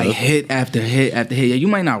 Hit after hit after hit. Yeah, you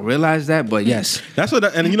might not realize that, but yes. That's what.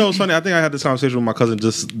 And you know what's funny? I think I had this conversation with my cousin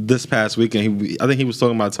just this past weekend. I think he was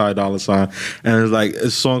talking about Ty Dolla $ign, and it's like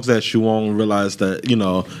it's songs that you won't realize that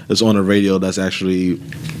it's on the radio. That's actually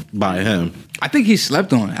by him. I think he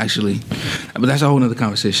slept on it, actually, but that's a whole nother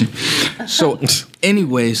conversation. So,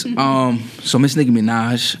 anyways, so Miss Nicki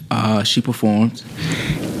Minaj, she performed,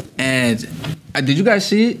 and did you guys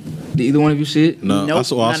see it? Did either one of you see it? No, Nope, I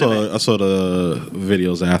saw the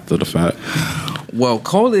videos after the fact. Well,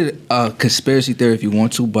 call it a conspiracy theory if you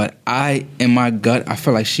want to, but in my gut, I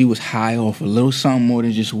feel like she was high off a little something more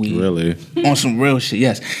than just weed. Really? On some real shit,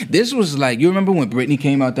 yes. This was like, you remember when Britney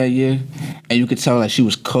came out that year, and you could tell that she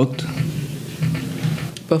was cooked?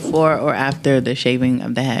 Before or after the shaving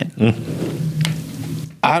of the head?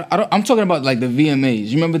 I'm talking about like the VMAs.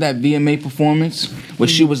 You remember that VMA performance where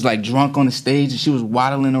she was like drunk on the stage and she was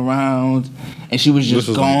waddling around and she was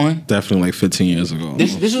just gone? Like, definitely like 15 years ago.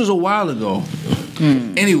 This was a while ago.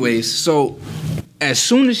 Anyways, so as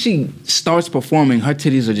soon as she starts performing, her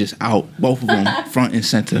titties are just out, both of them, front and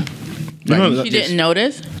center. She didn't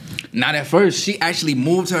notice? Not at first. She actually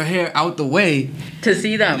moved her hair out the way. To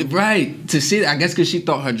see them? Right. To see, I guess because she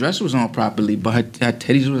thought her dress was on properly, but her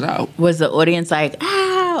titties was out. Was the audience like,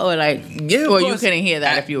 ah, or like, yeah, or you couldn't hear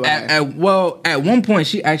that if you were? Well, at one point,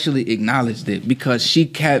 she actually acknowledged it because she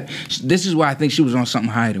kept, this is why I think she was on something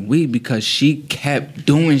higher than weed, because she kept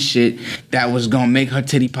doing shit that was going to make her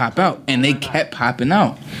titty pop out, and they kept popping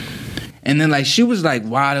out. And then, like, she was, like,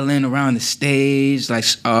 waddling around the stage, like,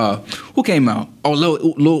 who came out? Oh, Lil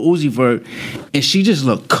Uzi Vert. And she just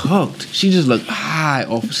looked cooked. She just looked high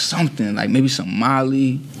off of something, like maybe some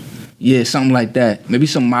Molly. Yeah, something like that. Maybe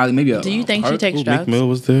some Molly, maybe a Do you think she takes Meek drugs? Mill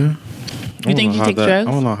was there. You think she takes drugs?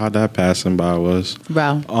 I don't know how that passing by was.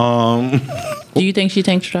 Bro. Do you think she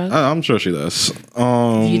takes drugs? I'm sure she does.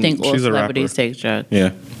 Do you think all she's celebrities take drugs?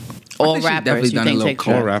 Yeah. All rappers, you think take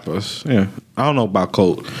drugs? All rappers, yeah. I don't know about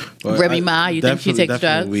coke. Remy Ma, you think she takes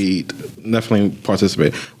drugs? Weed. Definitely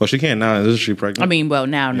participate. Well, she can't now. Isn't she pregnant? I mean, well,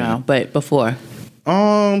 now, no, but before.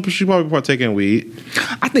 She probably partaking weed.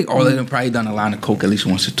 I think all of them probably done a line of coke at least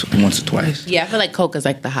once or twice. Yeah, I feel like coke is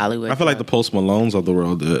like the Hollywood. I feel like the Post Malones of the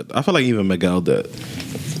world did. I feel like even Miguel did.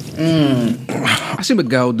 I see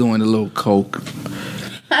Miguel doing a little coke.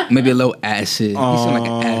 Maybe a little acid. He seemed like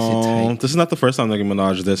an acid type. This is not the first time Nicki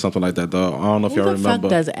Minaj did something like that, though. I don't know if y'all remember. What the fuck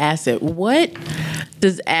does acid? What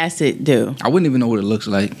does acid do? I wouldn't even know what it looks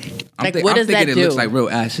like. What does I'm that thinking it do? looks like real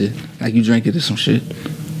acid. Like you drink it or some shit.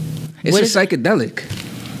 It's a psychedelic.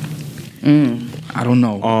 I don't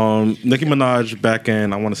know. Nicki Minaj back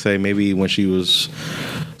in, I want to say maybe when she was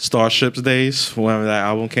Starships days, when that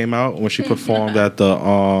album came out, when she performed at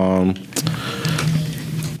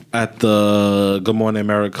the Good Morning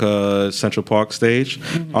America Central Park stage.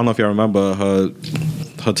 I don't know if y'all remember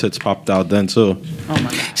her tits popped out then too. Oh my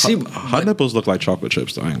god. See, her nipples look like chocolate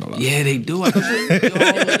chips though, I ain't gonna lie. Yeah, they do. I thought Really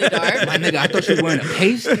dark? my nigga, I thought she was wearing a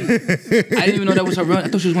pasty. I didn't even know that was her real. I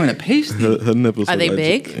thought she was wearing a pasty. Her nipples Are look they like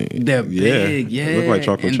big? They're big, yeah. They look like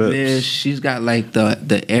chocolate and chips. then she's got like the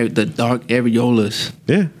dark areolas.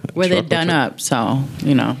 Yeah. Where they're chocolate done chip. up, so,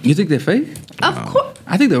 you know. You think they're fake? Of course.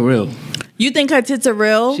 I think they're real. You think her tits are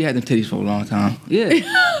real? She had them titties for a long time. Yeah.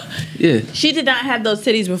 Yeah. She did not have those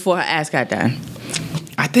titties before her ass got done.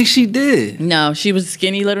 I think she did. No, she was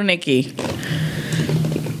skinny little Nikki.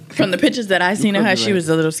 From the pictures that I seen of could her, be she right. was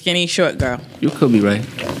a little skinny short girl. You could be right.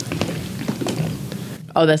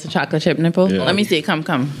 Oh, that's a chocolate chip nipple? Yeah. Let me see. Come.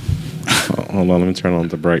 Hold on, let me turn on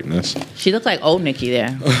the brightness. She looked like old Nikki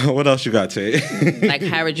there. What else you got, Tay? Like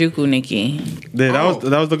Harajuku Nikki. Yeah,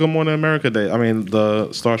 that was the Good Morning America day. I mean,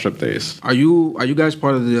 the Starship days. Are you guys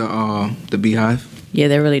part of the Beehive Yeah,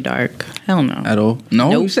 they're really dark. Hell no. at all?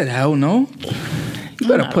 No, Nope. you said hell no. You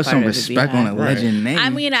better not put part some of the respect on a Beehive. legend name. I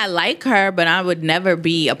mean, I like her, but I would never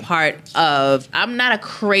be a part of. I'm not a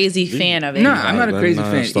crazy fan of it. Nah, I'm not a crazy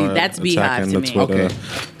fan Start either. That's Beehive attacking to the me. Twitter. Okay.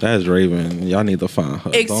 That's Raven. Y'all need to find her.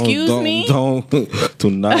 Excuse me? Do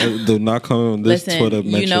not come on this Listen, Twitter.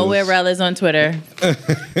 you know where Rel is on Twitter.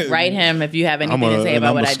 Write him if you have anything to say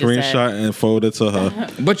about what I just screenshot said. and forward it to her.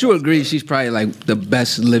 But you agree she's probably like the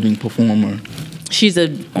best living performer. She's a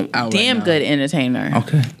right damn now. good entertainer.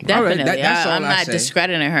 Okay. Definitely. All right, that's all I'm I not say.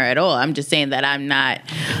 discrediting her at all. I'm just saying that I'm not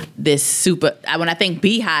this super. When I think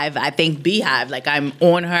Beehive, I think Beehive. Like, I'm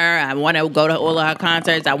on her. I want to go to all of her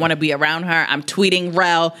concerts. I want to be around her. I'm tweeting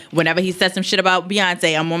Rel whenever he says some shit about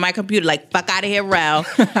Beyonce. I'm on my computer like, fuck out of here, Rel.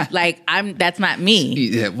 Like, that's not me.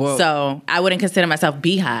 Yeah, well, So I wouldn't consider myself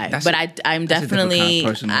Beehive, That's but a- I'm that's a different definitely. kind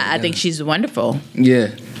of person I think altogether. she's wonderful. yeah.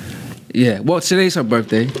 Yeah. Well, today's her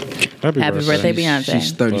birthday. Happy birthday, Beyonce.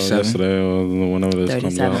 She's 37. Yesterday or whenever this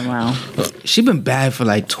comes 37. out. Wow. She's been bad for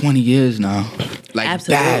like 20 years now. Like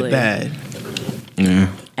Absolutely. bad.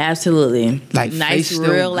 Yeah. Absolutely. Like nice, face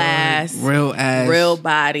still real good, ass, real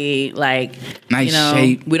body. Like nice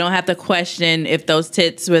shape. We don't have to question if those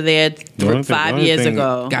tits were there 5 years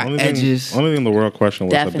ago. Got edges. Only thing in the world question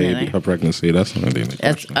was Definitely. the baby, her pregnancy. That's the only thing.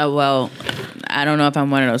 That's well, I don't know if I'm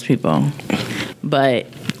one of those people, but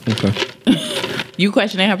Okay. you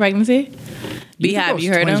questioning her pregnancy? Beehive,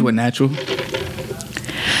 you heard twins him? were natural.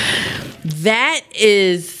 That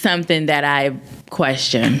is something that I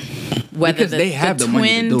question. Whether Because they have the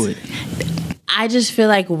money to do it. I just feel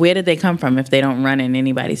like, where did they come from if they don't run in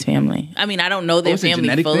anybody's family? I mean, I don't know their it's a family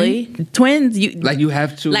genetic fully. thing? Twins, You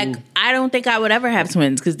have to. like, I don't think I would ever have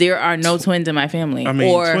twins because there are no twins in my family. I mean,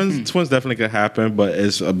 or twins definitely could happen, but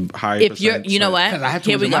it's a higher if you're, percent. you know what? 'Cause I have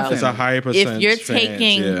Here twins we in my go. It's a higher percent. If you're chance,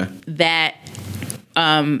 taking yeah. that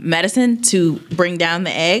medicine to bring down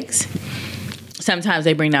the eggs, sometimes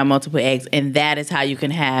they bring down multiple eggs, and that is how you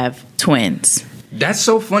can have twins. That's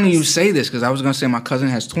so funny you say this because I was gonna say my cousin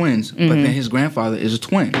has twins, but then his grandfather is a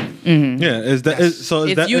twin. Yeah,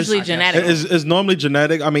 it's usually genetic. It's normally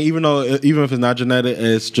genetic. I mean, even if it's not genetic,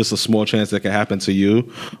 it's just a small chance that can happen to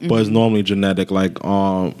you. But it's normally genetic. Like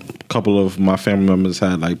a couple of my family members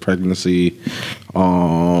had like pregnancy.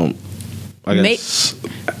 I guess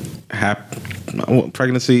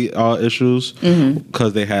pregnancy issues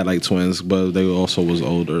because they had like twins, but they also was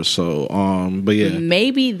older. So, but yeah,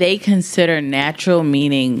 Maybe they consider natural,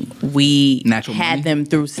 meaning we Natural had money? them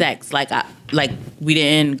through sex. Like we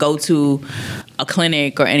didn't go to a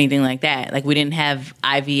clinic or anything like that. Like we didn't have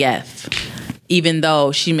IVF, even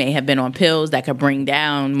though she may have been on pills that could bring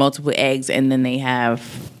down multiple eggs, and then they have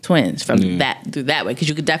twins from through that way. Because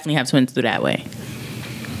you could definitely have twins through that way.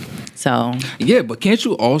 So Yeah, but can't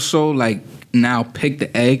you also like now pick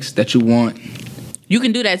the eggs that you want? you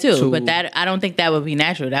can do that too, So- but that I don't think that would be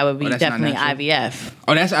natural. That would be that's not definitely natural? IVF.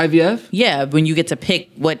 Oh, that's IVF. Yeah, when you get to pick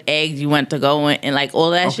what eggs you want to go in and like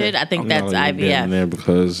all that Okay. shit, I think I'm that's not even getting IVF. there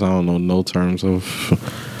because I don't know no terms of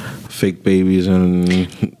fake babies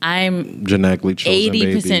and I'm genetically chosen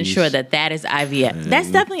 80% babies. sure that is IVF. That's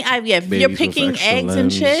definitely IVF. If you're Babies with picking extra eggs and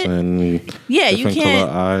limbs shit, and yeah, you different can't.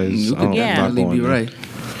 color eyes. You could Yeah. definitely be right.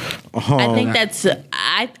 I think that's.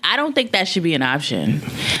 I don't think that should be an option.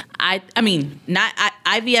 I mean, not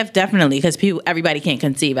IVF definitely because everybody can't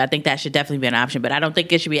conceive. I think that should definitely be an option, but I don't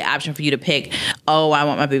think it should be an option for you to pick. Oh, I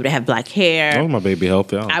want my baby to have black hair. I want my baby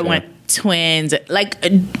healthy. I want twins. Like,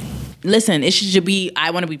 listen, it should be.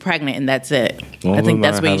 I want to be pregnant, and that's it. I think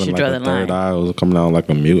that's where you should draw the line. Third eye was coming out like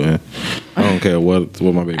a mutant. I don't care what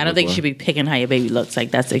my baby. I don't think you should be picking how your baby looks.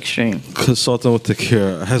 Like that's extreme. Consulting with the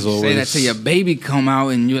cure has always Say that till your baby come out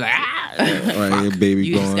and you're like, right, your baby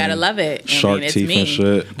You going just gotta love it. shark it's teeth me. and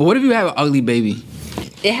shit. But what if you have an ugly baby?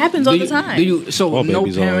 It happens all the time. So All no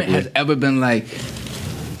babies are parent ugly. has ever been like,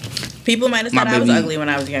 People might have My said I was baby- ugly when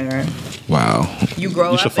I was younger. Wow. You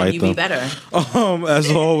grow should up and fight you be them. better. As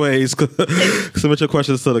always, submit your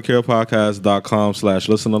questions to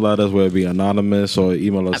thecurepodcast.com/listener letters, where it be anonymous, or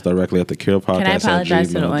email us directly at thecurepodcast@gmail.com. Can I apologize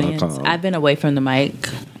to the audience? I've been away from the mic.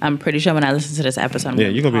 I'm pretty sure when I listen to this episode, I'm Yeah,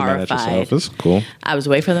 you can be mad at horrified. yourself. It's cool. I was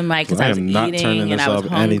away from the mic because I I was am not eating turning and this I was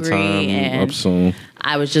up hungry anytime and up soon.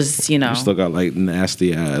 I was just, You still got like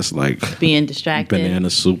nasty ass like being distracted. banana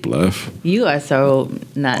soup left. You are so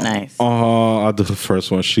not nice. I'll do the first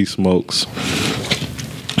one. She smokes.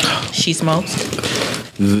 She smokes.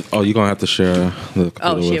 Oh, you're gonna have to share the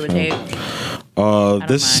Oh, computer shit with him. tape.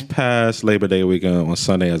 This mind. past Labor Day weekend on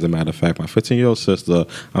Sunday, as a matter of fact, my 15-year-old sister,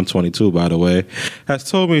 I'm 22 by the way, has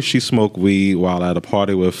told me she smoked weed while at a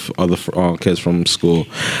party with other kids from school.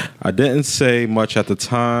 I didn't say much at the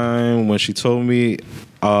time when she told me,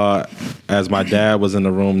 as my dad was in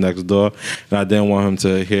the room next door, and I didn't want him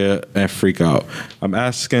to hear and freak out. I'm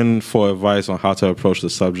asking for advice on how to approach the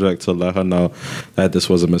subject to let her know that this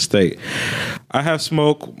was a mistake. I have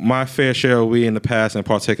smoked my fair share of weed in the past and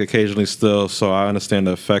partake occasionally still, so I understand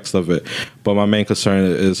the effects of it. But my main concern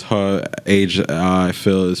is her age. I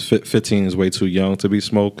feel is 15 is way too young to be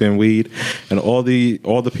smoking weed, and all the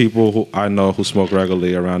people who I know who smoke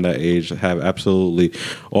regularly around that age have absolutely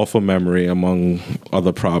awful memory, among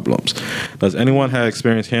other problems. Does anyone have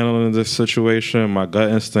experience handling this situation? My gut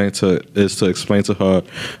instinct is to explain to her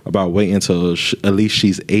about waiting until at least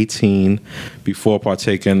she's 18 before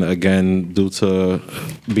partaking again due to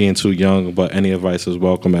being too young, but any advice is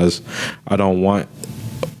welcome, as I don't want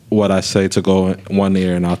what I say to go in one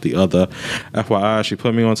ear and out the other. FYI, she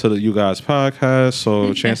put me onto the You Guys podcast,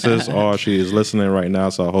 so chances are she is listening right now,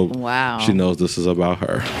 so I hope Wow. she knows this is about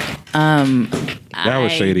her. That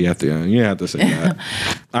was shady at the end. You didn't have to say that.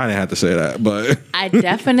 I didn't have to say that, but I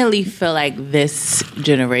definitely feel like this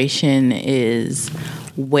generation is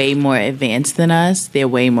way more advanced than us. They're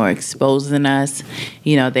way more exposed than us.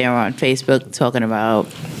 You know, they're on Facebook talking about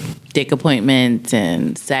dick appointments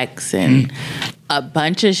and sex and a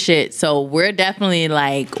bunch of shit. So we're definitely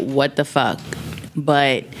like, what the fuck?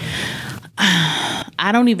 But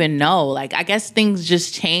I don't even know. Like, I guess things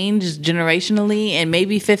just change generationally, and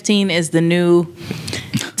maybe 15 is the new...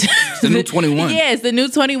 The new 21. Yeah, it's the new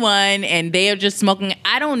 21, and they are just smoking.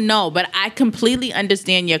 I don't know, but I completely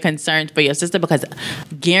understand your concerns for your sister, because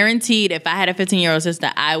guaranteed, if I had a 15-year-old sister,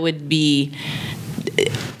 I would be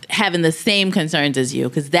having the same concerns as you,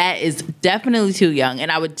 because that is definitely too young.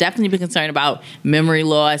 And I would definitely be concerned about memory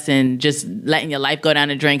loss and just letting your life go down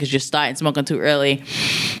the drain because you're starting smoking too early.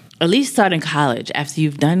 At least start in college after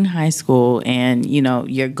you've done high school and, you know,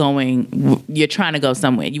 you're trying to go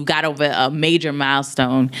somewhere. You got over a major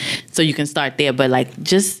milestone, so you can start there. But like,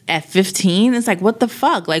 just at 15, it's like, what the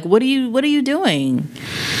fuck? Like, what are you doing?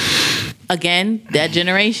 Again, that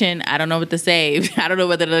generation, I don't know what to say. I don't know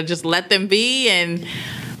whether to just let them be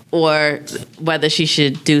or whether she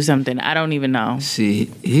should do something. I don't even know.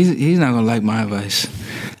 See, he's not gonna like my advice.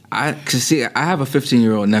 I have a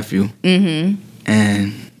 15-year-old nephew,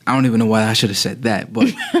 and I don't even know why I should have said that, but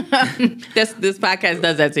this podcast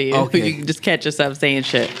does that to you. Okay. You can just catch yourself saying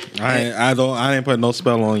shit. I ain't put no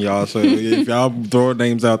spell on y'all. So if y'all throw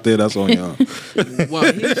names out there, that's on y'all.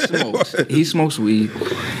 Well, he smokes weed,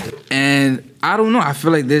 and I don't know. I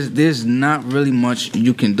feel like there's not really much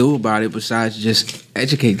you can do about it besides just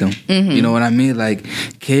educate them. You know what I mean? Like,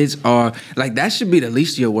 kids are like, that should be the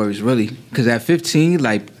least of your worries, really. Because at 15,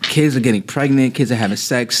 like, kids are getting pregnant, kids are having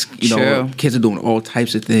sex. You know, kids are doing all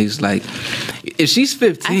types of things. Like, if she's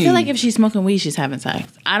 15, I feel like if she's smoking weed, she's having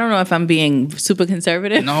sex. I don't know if I'm being super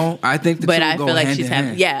conservative. No, I think but I feel like she's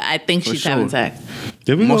having. Yeah, I think she's having sex.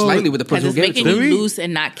 Most likely with the person who gave it to you. Because it's making you we- loose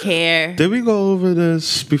and not care. Did we go over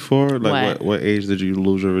this before? Like, what age did you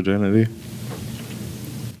lose your virginity?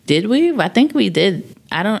 Did we? I think we did.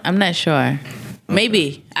 I'm not sure. Okay.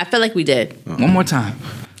 Maybe. I feel like we did. One more time.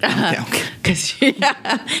 Okay. Because,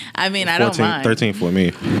 I mean, 14, I don't mind. 13 for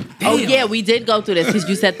me. Oh, yeah, we did go through this because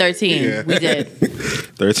you said 13. Yeah. We did.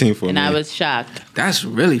 13 for me. And I was shocked. That's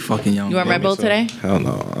really fucking young. You on Red Bull today? Hell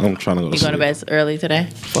no. I'm trying to go to sleep. You going to bed early today?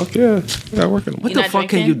 Fuck yeah. I work in the What the fuck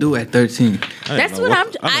can you do at 13? That's what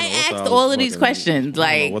I asked all of these questions.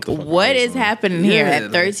 Like, what is happening here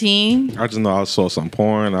at 13? I just know I saw some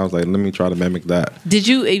porn. I was like, let me try to mimic that. Did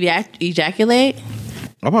you ejaculate?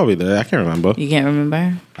 I probably did. I can't remember. You can't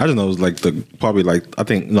remember? I just know it was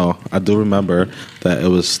I do remember that it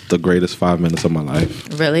was the greatest 5 minutes of my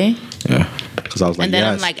life. Really? Yeah. Because I was like, and then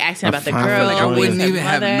I'm like asking about the girl. Like, I wouldn't even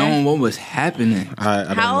have known what was happening.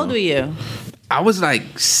 How old were you? I was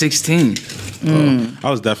like 16.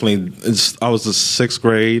 I was definitely, I was the 6th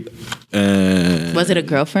grade. And was it a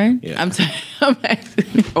girlfriend? Yeah. I'm sorry. I'm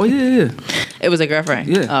asking. Oh, yeah. It was a girlfriend?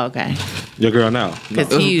 Yeah. Oh, okay. Your girl now?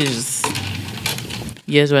 Because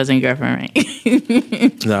yours wasn't your girlfriend,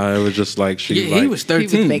 right? No, it was just like he was 13.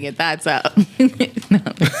 He was making thoughts up.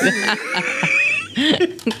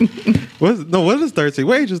 What is 13?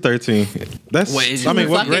 What age is 13? That's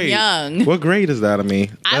what grade? Young. What grade is that?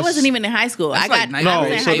 I wasn't even in high school. I was in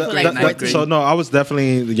high school like 14. So no, I was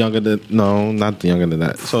definitely younger than not younger than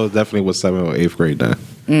that. So it definitely was 7th or 8th grade then.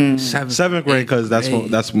 7th grade, because that's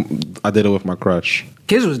I did it with my crush.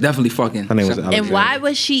 Kids was definitely fucking. Her name was Alexandra. And why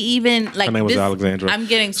was she even like? Her name was Alexandra. I'm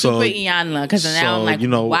getting super Iyanla because now I'm like,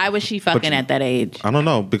 why was she fucking at that age? I don't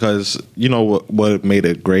know, because you know what made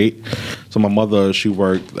it great. So my mother, she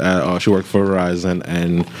worked for Verizon,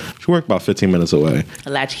 and she worked about 15 minutes away. A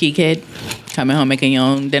latchkey kid coming home making your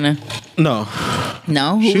own dinner. No.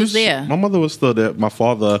 Who was there? My mother was still there. My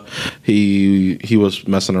father, he was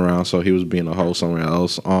messing around, so he was being a hoe somewhere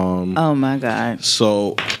else. Oh my God.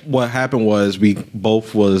 So what happened was we both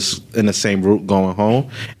was in the same route going home,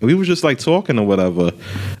 and we were just like talking or whatever.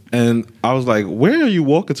 And I was like, "Where are you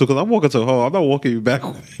walking to?" Because I'm walking to home. I'm not walking you back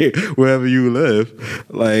wherever you live.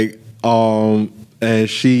 Like, and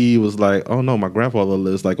she was like, "Oh no, my grandfather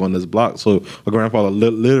lives like on this block." So my grandfather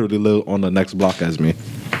literally lived on the next block as me.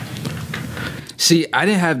 See, I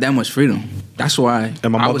didn't have that much freedom. That's why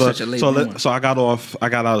and my mother, was such a late bloomer. So I got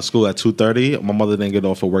out of school at 2:30. My mother didn't get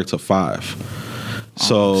off of work till 5.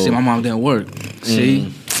 So see, my mom didn't work.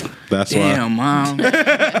 See, that's damn, why. Mom.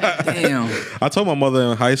 Damn. I told my mother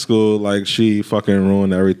in high school, like, she fucking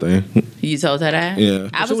ruined everything. You told her that? Yeah.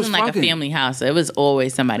 I was in like a family house, so it was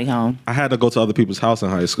always somebody home. I had to go to other people's house in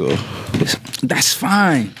high school. That's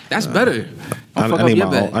fine. That's better. I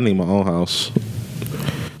need my own house.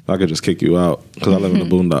 I could just kick you out because I live in the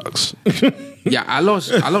boondocks. Yeah, I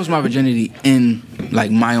lost my virginity in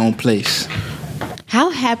like my own place. How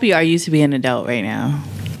happy are you to be an adult right now?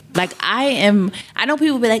 Like, I am. I know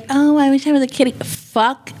people be like, oh, I wish I was a kid.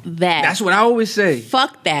 Fuck that. That's what I always say.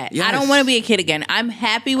 Fuck that. Yes. I don't want to be a kid again. I'm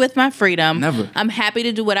happy with my freedom. Never. I'm happy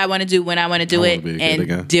to do what I want to do when I want to do it and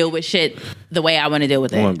again. deal with shit the way I want to deal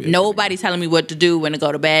with it. Nobody telling me what to do, when to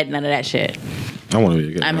go to bed, none of that shit. I want to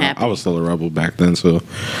be a kid. I'm happy. I was still a rebel back then, too.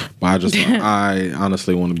 But I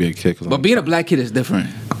honestly want to be a kid. But being a black kid is different.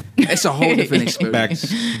 It's a whole different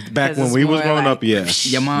experience. Back when we was growing up, yeah.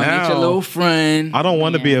 Your mom ain't your little friend. I don't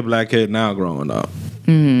want to be a black kid now growing up.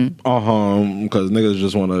 Because niggas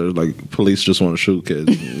just want to, like, police just want to shoot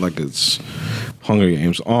kids like it's Hunger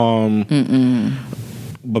Games.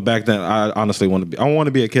 But back then, I honestly want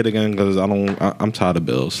to be a kid again because I'm tired of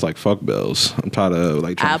bills. Like, fuck bills. I'm tired of,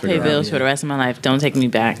 like, trying I'll to figure pay bills out, for the rest of my life. Don't take me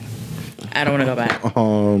back. I don't want to go back.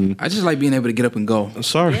 I just like being able to get up and go.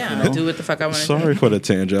 Sorry. Yeah, do what the fuck I want to do. Sorry for the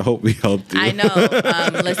tangent. I hope we helped you. I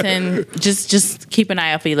know. Listen, just keep an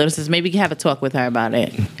eye out for your little sis. Maybe have a talk with her about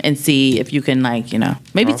it and see if you can, like,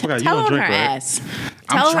 maybe tell her on her ass.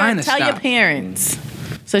 Tell your parents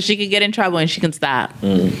so she can get in trouble and she can stop.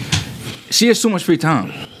 She has too much free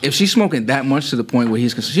time. If she's smoking that much to the point where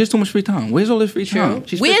she has too much free time. Where's all this free time?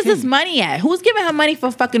 Where's this money at? Who's giving her money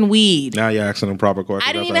for fucking weed? Now you're asking the proper question.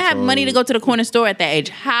 I didn't even have money to go to the corner store at that age.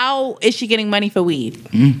 How is she getting money for weed?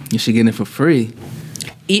 Is she getting it for free?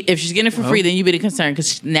 If she's getting it for free, then you be concerned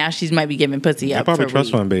because now she might be giving pussy up. They probably for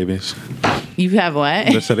trust weed. fund babies. You have what?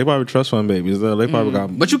 They said they probably trust fund babies. They probably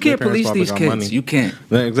got. But you can't police these kids. Money. You can't.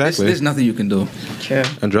 Yeah, exactly. There's nothing you can do. True.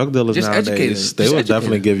 And drug dealers Just nowadays, they will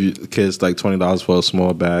definitely give you kids like $20 for a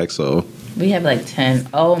small bag. So we have like 10.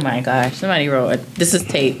 Oh my gosh! Somebody wrote this is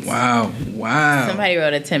Tate. Wow. Somebody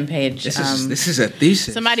wrote a 10-page. This is a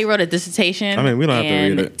thesis. Somebody wrote a dissertation. I mean, we don't have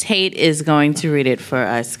to read it. Tate is going to read it for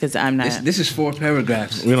us because I'm not. This is 4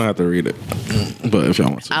 paragraphs. We don't have to read it, but if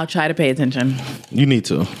y'all want to, I'll try to pay attention. You need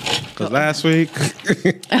to, because last week,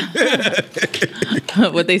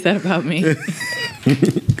 what they said about me.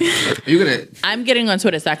 I'm getting on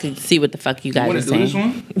Twitter so I can see what the fuck you guys are saying. You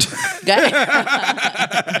want to do this one? Go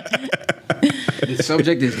ahead. The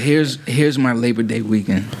subject is here's my Labor Day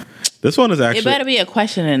weekend. This one is actually. It better be a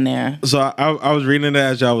question in there. So I was reading it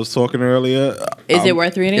as y'all was talking earlier. Is it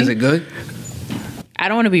worth reading? Is it good? I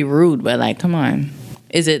don't want to be rude, but like, come on.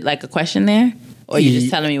 Is it like a question there, or you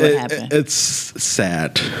just telling me what happened? It's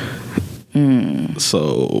sad.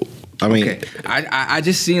 So I mean, okay. I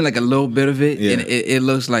just seen like a little bit of it, and it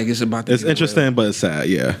looks like it's about to. It's interesting, but it's sad.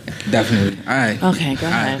 Yeah, definitely. All right. Okay, go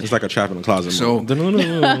ahead. It's like a trap in the closet. So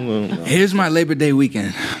here's my Labor Day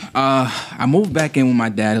weekend. I moved back in with my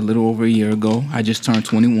dad a little over a year ago. I just turned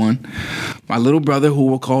 21. My little brother, who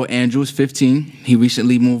we'll call Andrew, is 15. He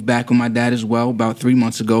recently moved back with my dad as well, about 3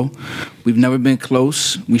 months ago. We've never been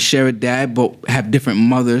close. We share a dad, but have different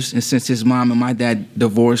mothers. And since his mom and my dad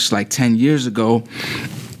divorced like 10 years ago,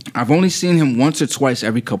 I've only seen him once or twice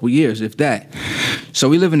every couple years, if that. So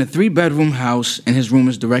we live in a 3-bedroom house, and his room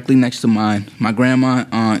is directly next to mine. My grandma,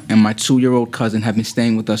 aunt, and my 2-year-old cousin have been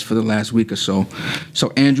staying with us for the last week or so.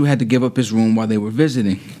 So Andrew had to give up his room while they were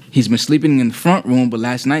visiting. He's been sleeping in the front room, but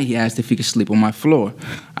last night he asked if he could sleep on my floor.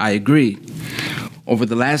 I agreed. Over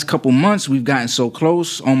the last couple months, we've gotten so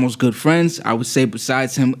close, almost good friends. I would say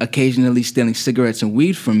besides him occasionally stealing cigarettes and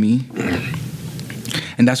weed from me.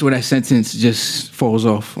 And that's where that sentence just falls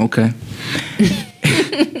off, okay?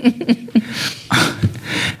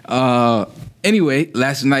 Anyway,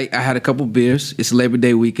 last night I had a couple beers. It's Labor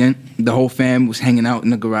Day weekend. The whole fam was hanging out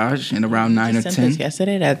in the garage, and around 9 or 10.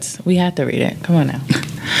 Yesterday, we had to read it. Come on now.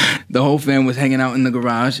 The whole fam was hanging out in the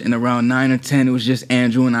garage, and around 9 or 10, it was just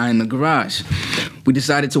Andrew and I in the garage. We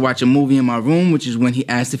decided to watch a movie in my room, which is when he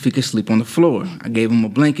asked if he could sleep on the floor. I gave him a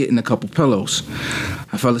blanket and a couple pillows.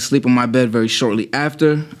 I fell asleep on my bed very shortly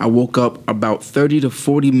after. I woke up about 30 to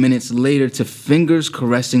 40 minutes later to fingers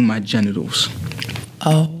caressing my genitals.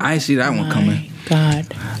 Oh, I see that one coming.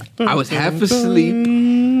 God. I was half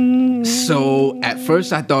asleep. So at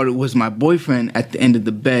first I thought it was my boyfriend at the end of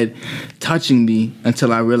the bed touching me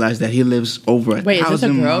until I realized that he lives over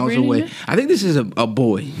 1,000 miles away. I think this is a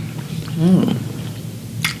boy.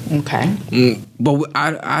 Okay. But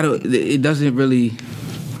I don't. It doesn't really.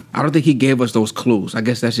 I don't think he gave us those clues. I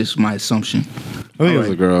guess that's just my assumption. I think it was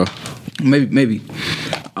a girl. Maybe.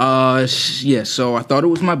 Yeah, so I thought it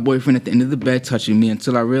was my boyfriend at the end of the bed touching me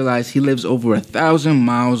until I realized he lives over 1,000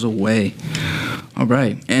 miles away. All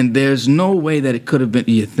right. And there's no way that it could have been,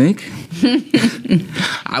 you think?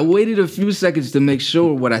 I waited a few seconds to make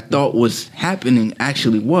sure what I thought was happening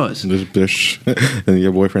actually was. This bitch and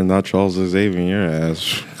your boyfriend not Charles Xavier in your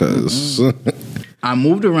ass. Cause I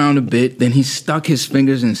moved around a bit, then he stuck his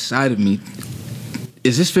fingers inside of me.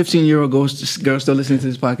 Is this 15-year-old girl still listening to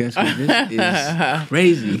this podcast? 'Cause this is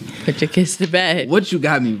crazy. Put your kids to bed. What you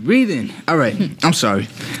got me reading? All right, I'm sorry.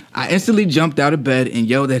 I instantly jumped out of bed and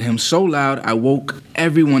yelled at him so loud I woke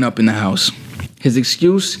everyone up in the house. His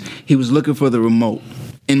excuse, he was looking for the remote.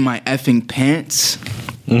 In my effing pants?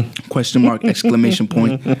 Question mark, exclamation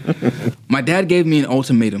point. My dad gave me an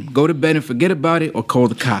ultimatum. Go to bed and forget about it or call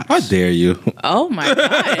the cops. How dare you? Oh my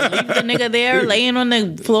God. Leave the nigga there laying on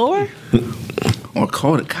the floor? Or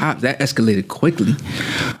call the cops. That escalated quickly.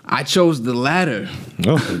 I chose the latter.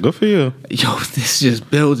 Oh, good for you. Yo, this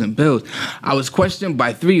just builds and builds. I was questioned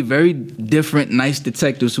by 3 very different nice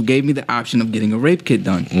detectives who gave me the option of getting a rape kit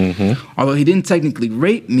done. Although he didn't technically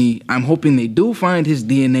rape me, I'm hoping they do find his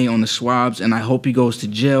DNA on the swabs, and I hope he goes to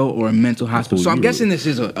jail or a mental hospital. So I'm guessing this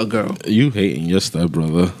is a girl. You hating your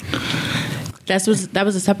stepbrother. That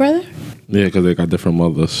was a stepbrother? Yeah, because they got different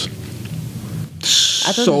mothers.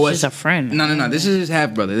 I thought it was just a friend. No. This is his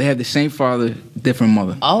half brother. They have the same father, different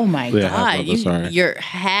mother. Oh my Yeah, God. half-brother, sorry. You're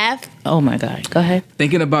half. Oh my God. Go ahead.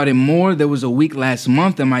 Thinking about it more, there was a week last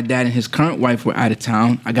month that my dad and his current wife were out of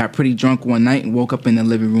town. I got pretty drunk one night and woke up in the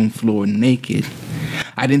living room floor naked.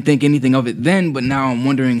 I didn't think anything of it then, but now I'm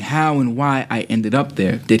wondering how and why I ended up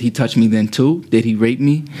there. Did he touch me then too? Did he rape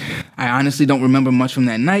me? I honestly don't remember much from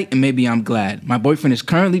that night, and maybe I'm glad. My boyfriend is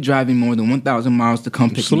currently driving more than 1,000 miles to come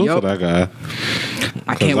pick Salute me up. to that guy.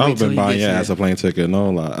 I can't wait till I've been he buying gets your here. ass a plane ticket. No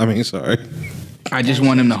lie. I mean, sorry. I just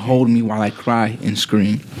want him to hold me while I cry and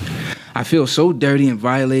scream. I feel so dirty and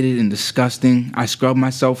violated and disgusting. I scrubbed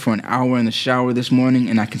myself for an hour in the shower this morning,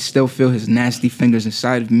 and I can still feel his nasty fingers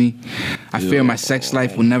inside of me. I fear my sex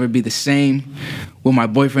life will never be the same. Will my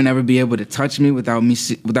boyfriend ever be able to touch me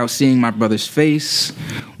without seeing my brother's face?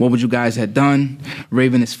 What would you guys have done?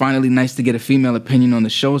 Raven, it's finally nice to get a female opinion on the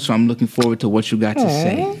show, so I'm looking forward to what you got to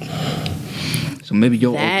say. So maybe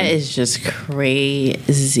you'll That open. is just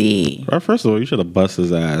crazy. Right, first of all, you should have bust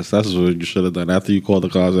his ass. That's what you should have done after you called the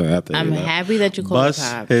cops and after I'm you left. happy that you called the Bust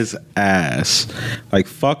cops. his ass. Like,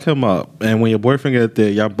 fuck him up. And when your boyfriend get there,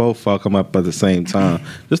 y'all both fuck him up at the same time.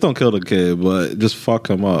 Just don't kill the kid, but just fuck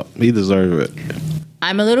him up. He deserve it.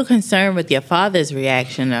 I'm a little concerned with your father's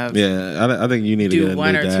reaction of Yeah, I think you need to get do a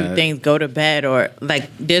one new or dad. two things, go to bed, or like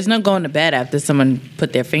there's no going to bed after someone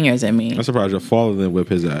put their fingers in me. I'm surprised your father didn't whip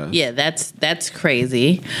his ass. Yeah, that's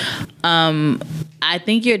crazy. I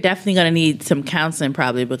think you're definitely gonna need some counseling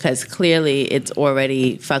probably because clearly it's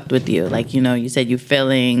already fucked with you. Like you said you're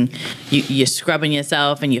scrubbing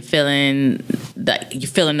yourself and you're feeling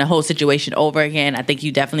the whole situation over again. I think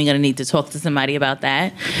you're definitely gonna need to talk to somebody about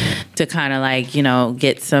that to kind of like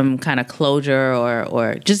get some kind of closure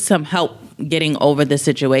or just some help getting over the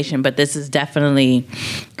situation. But this is definitely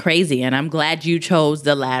crazy, and I'm glad you chose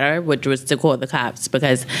the latter, which was to call the cops,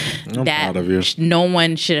 because I'm proud of you. no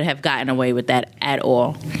one should have gotten away with that at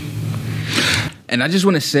all. And I just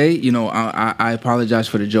want to say, I apologize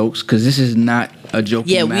for the jokes because this is not a joke.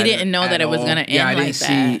 Yeah, we didn't know that it was all. gonna end I didn't like see.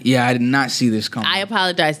 that. Yeah, I did not see this coming. I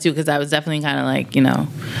apologize too because I was definitely kind of like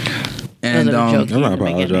And those are jokes. I'm not in the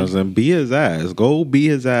beginning. apologizing. Beat his ass. Go beat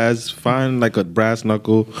his ass. Find like a brass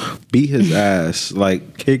knuckle. Beat his ass.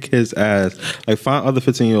 Like kick his ass. Like find other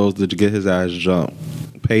 15-year-olds to get his ass jumped.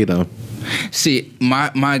 Pay them. see,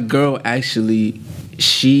 my girl actually,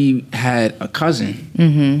 she had a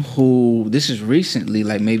cousin who this is recently,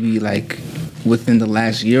 like maybe like within the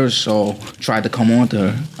last year or so, tried to come on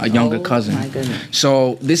to her, a younger cousin. my goodness.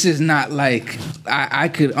 So this is not like I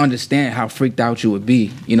could understand how freaked out you would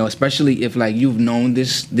be, especially if like you've known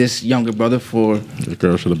this younger brother for, The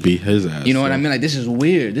girl should have beat his ass. you know what I mean? Like this is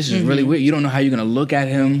weird. This is really weird. You don't know how you're gonna look at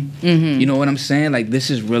him. You know what I'm saying? Like this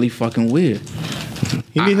is really fucking weird.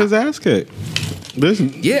 He need his ass kicked. There's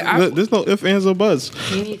no ifs, ands, or buts.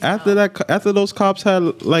 He needs After those cops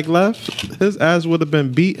had like left, his ass would have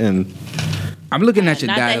been beaten. I'm looking at your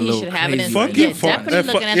Not dad that a he little should have it crazy. in- Fuck Yeah, your father.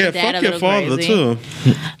 definitely looking at the dad fuck a your little father crazy.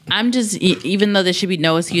 too. I'm just, even though there should be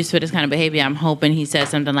no excuse for this kind of behavior, I'm hoping he says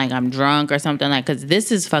something like I'm drunk or something like, because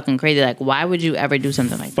this is fucking crazy. Like, why would you ever do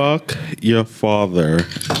something like that? Fuck your father.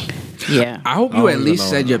 Yeah. I hope I you don't at even least know.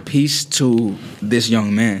 said your piece to this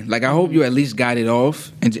young man. Like, I hope you at least got it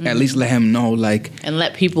off and at least let him know, like, And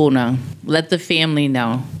let people know. Let the family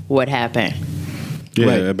know what happened. Yeah,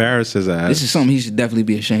 Right. embarrass his ass. this is something he should definitely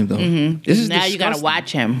be ashamed of. This is Now you got to disgusting.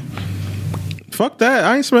 watch him. Fuck that.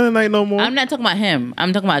 I ain't spending the night no more. I'm not talking about him.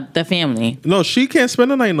 I'm talking about the family. No, she can't spend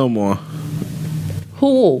the night no more.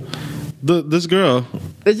 Who? This girl.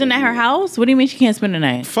 Isn't that her house? What do you mean she can't spend the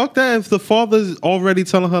night? Fuck that. If the father's already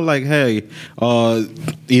telling her like, hey,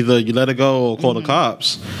 either you let her go or call the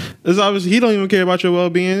cops, It's obvious he don't even care about your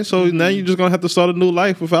well-being. So now you're just gonna have to start a new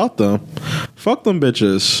life without them. Fuck them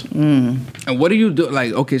bitches. And what do you do?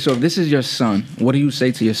 Like, okay, so if this is your son, what do you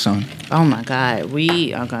say to your son? Oh my God,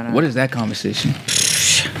 we are gonna. What is that conversation?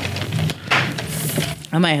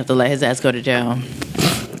 I might have to let his ass go to jail,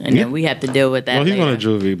 and then we have to deal with that. Well, he's later.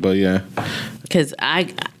 going to juvie, but yeah. Because I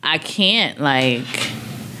can't, like,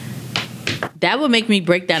 that would make me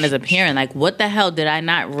break down as a parent. Like, what the hell? Did I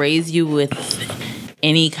not raise you with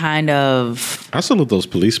any kind of... I salute those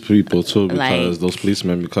police people, too, because those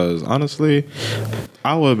policemen, because honestly,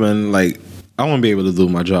 I would have been, like, I wouldn't be able to do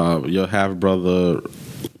my job. Your half-brother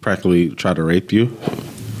practically tried to rape you.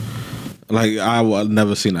 Like, I would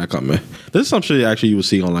never seen that coming. This is some shit actually you would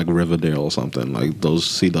see on, like, Riverdale or something, like those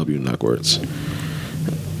CW networks.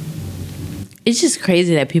 It's just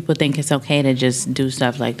crazy that people think it's okay to just do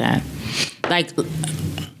stuff like that. Like,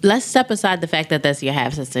 let's step aside the fact that that's your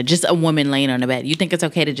half sister, just a woman laying on the bed. You think it's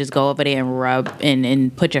okay to just go over there and rub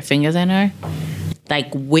and put your fingers in her?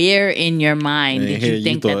 Like, where in your mind did you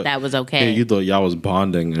think that was okay? Yeah, you thought y'all was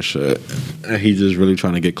bonding and shit. And he just really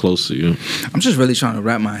trying to get close to you. I'm just really trying to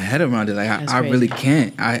wrap my head around it. Like, I really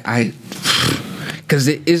can't. Because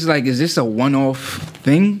it's like, is this a one-off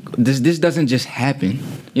thing? This doesn't just happen.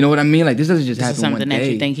 You know what I mean? Like, this doesn't just happen one day. Something that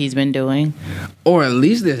you think he's been doing? Or at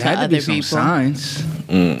least there had to be some signs.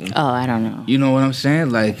 Oh, I don't know. You know what I'm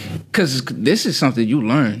saying? Like, because this is something you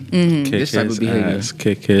learn. This type of behavior.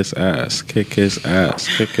 Kick his ass. Kick his ass.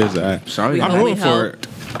 Kick his ass. Sorry, I'm rooting for it.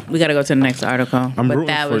 We got to go to the next article. I'm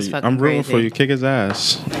rooting for you. Kick his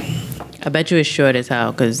ass. I bet you it's short as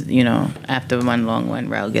hell because, you know, after one long one,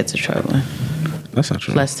 Rel gets in trouble. That's not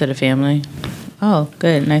true. Plus to the family. Oh,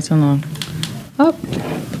 good. Nice and long. Oh,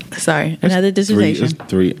 sorry. Another dissertation.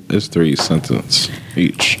 It's three sentences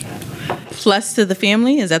each. Plus to the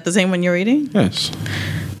family? Is that the same one you're reading? Yes.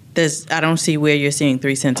 I don't see where you're seeing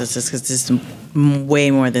 3 sentences because there's way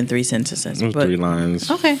more than 3 sentences. There's 3 lines.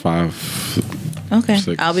 Okay. 5. Okay.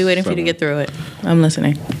 6, I'll be waiting 7. for you to get through it. I'm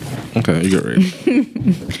listening. Okay, you get ready.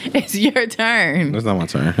 It's your turn. It's not my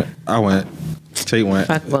turn. I went. Tate went.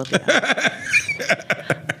 Fuck both of y'all.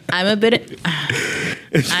 I'm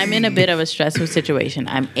in a bit of a stressful situation.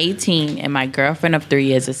 I'm 18 and my girlfriend of 3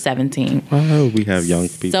 years is 17. Why we have young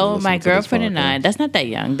people? So my girlfriend and I, that's not that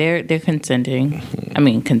young. They're consenting. I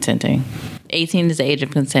mean, consenting. 18 is the age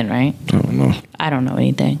of consent, right? I don't know. I don't know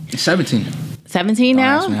anything. 17. 17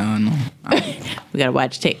 now? I don't know. We gotta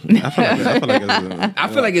watch tape. I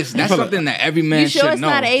feel like that's something that every man should know. You sure it's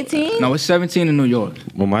not 18? No, it's 17 in New York.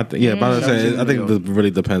 Well, but I say I think it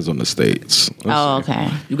really depends on the states. Okay.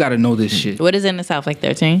 You got to know this shit. What is it in the South, like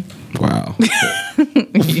 13? Wow.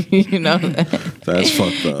 You know that's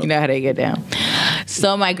fucked up. You know how they get down.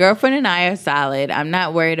 So my girlfriend and I are solid. I'm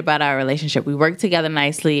not worried about our relationship. We work together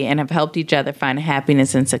nicely and have helped each other find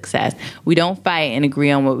happiness and success. We don't fight and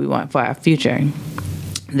agree on what we want for our future.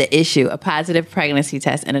 The issue, a positive pregnancy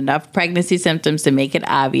test and enough pregnancy symptoms to make it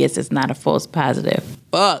obvious it's not a false positive.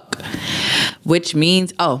 Fuck. Which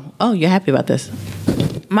means, oh, you're happy about this.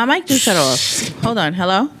 My mic just shut off. Hold on.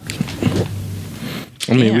 Hello?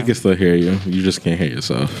 I mean, we can still hear you. You just can't hear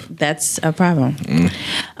yourself. That's a problem.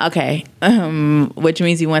 Okay. Which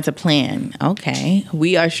means he wants a plan. Okay.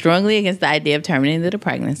 We are strongly against the idea of terminating the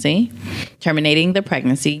pregnancy.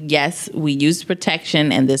 Yes, we used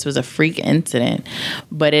protection and this was a freak incident,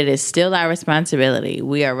 but it is still our responsibility.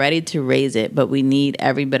 We are ready to raise it, but we need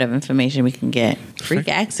every bit of information we can get. Freak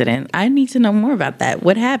accident. I need to know more about that.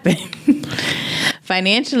 What happened?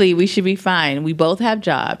 Financially, we should be fine. We both have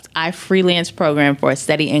jobs. I freelance program for a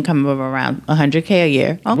steady income of around $100K a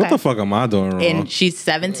year. Okay. What the fuck am I doing wrong? And she's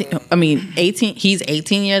 18. He's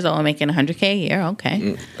 18 years old, making $100K a year.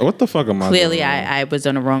 Okay. What the fuck am I doing? Clearly, I was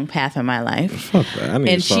on the wrong path in my life. Fuck that.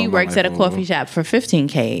 And she works at a coffee shop for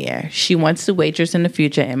 $15K a year. She wants to waitress in the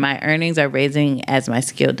future, and my earnings are raising as my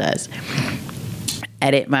skill does.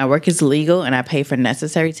 Edit, my work is legal, and I pay for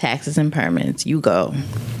necessary taxes and permits. You go.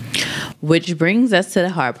 Which brings us to the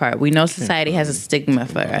hard part. We know society has a stigma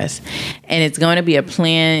for us, and it's going to be a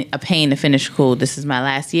pain to finish school. This is my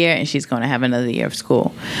last year, and she's going to have another year of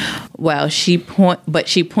school. Well, she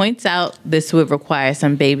points out this would require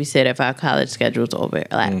some babysitter if our college schedule's over.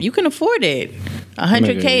 Like, you can afford it.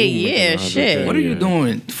 $100K a year, shit. What are you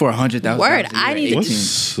doing for $100,000? Word, I need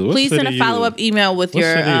to. Please send a follow-up email with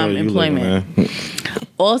your employment.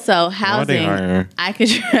 Also, housing. I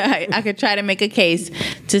could try to make a case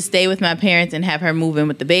to stay with my parents and have her move in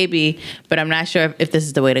with the baby, but I'm not sure if this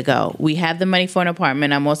is the way to go. We have the money for an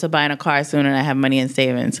apartment. I'm also buying a car soon, and I have money in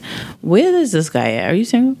savings. Where is this guy at? Are you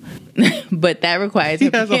single? But that requires her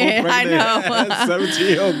Has a whole parents. I know.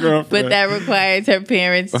 17-year-old girlfriend. But that requires her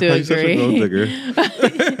parents to You're such a gold agree,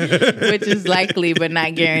 digger. which is likely but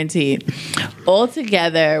not guaranteed.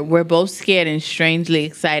 Altogether, we're both scared and strangely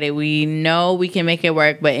excited. We know we can make it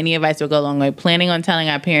work, but any advice will go a long way. Planning on telling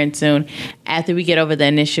our parents soon after we get over the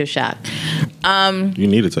initial shock. You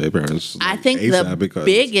need to tell your parents. I think ASAP the because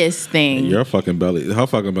biggest thing. her fucking belly is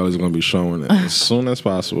going to be showing it as soon as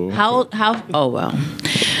possible. How? Oh well.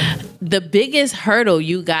 The biggest hurdle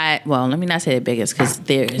you got, well, let me not say the biggest because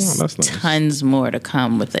there's that's nice. tons more to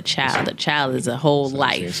come with a child. A child is a whole 17,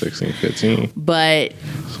 life. 16, 15. But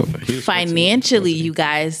So he's financially, 14. you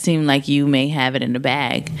guys seem like you may have it in the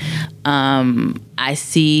bag. I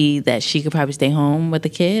see that she could probably stay home with the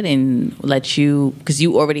kid and let you, because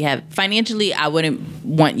you already have, financially, I wouldn't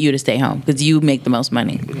want you to stay home because you make the most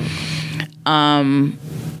money.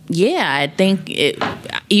 Yeah, I think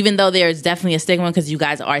even though there's definitely a stigma because you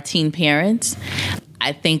guys are teen parents,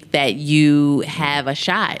 I think that you have a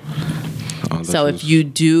shot. So if you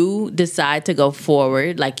do decide to go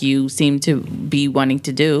forward, like you seem to be wanting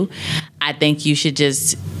to do, I think you should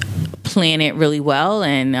just plan it really well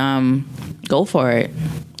and go for it.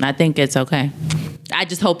 I think it's okay. I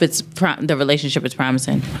just hope the relationship is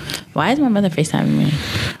promising. Why is my mother FaceTiming me?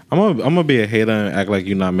 I'm gonna be a hater and act like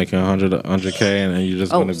you're not making 100K and then you're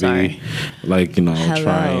just gonna sorry. be like, you know, Hello.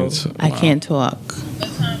 trying to. I can't talk.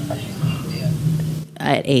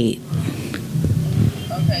 At 8.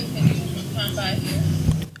 Okay, can you come by here?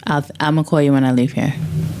 I'm gonna call you when I leave here.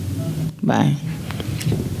 Bye.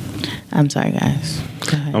 I'm sorry, guys.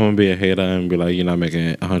 Go ahead. I'm gonna be a hater and be like, you're not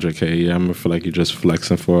making 100K a year. I'm gonna feel like you're just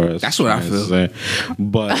flexing for us. That's what I feel.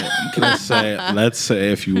 But let's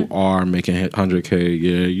say if you are making 100K a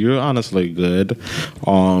year, you're honestly good.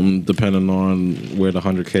 Depending on where the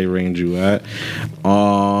 100K range you at,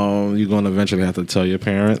 you're gonna eventually have to tell your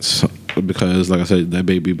parents because, like I said, that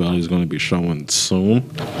baby belly is gonna be showing soon.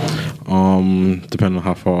 Depending on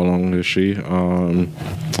how far along is she.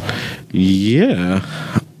 Yeah.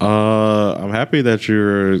 I'm happy that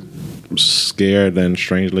you're scared and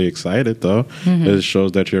strangely excited, though. Mm-hmm. It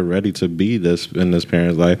shows that you're ready to be this in this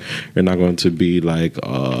parent's life. You're not going to be like,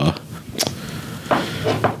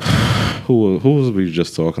 who was we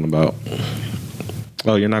just talking about?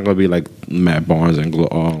 Oh, you're not going to be like Matt Barnes and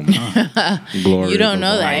Gloria. You don't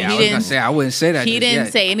know that. I was gonna say I wouldn't say that. He just didn't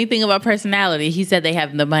yet. say anything about personality. He said they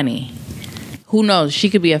have the money. Who knows? She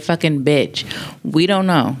could be a fucking bitch. We don't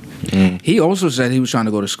know. He also said he was trying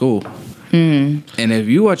to go to school. And if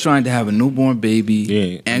you are trying to have a newborn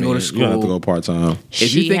baby and go to school, You don't have to go part-time.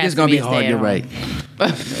 if you think it's gonna be hard, you're right.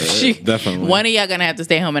 Definitely. One of y'all gonna have to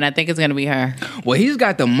stay home, and I think it's gonna be her. Well, he's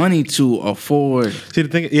got the money to afford. See, the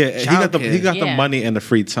thing, yeah, he got Childcare. the money and the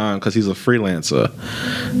free time because he's a freelancer.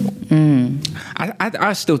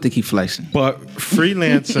 I still think he's flexing. But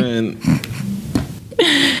freelancing,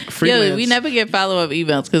 Yo, we never get follow-up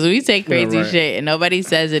emails because we say crazy right. shit and nobody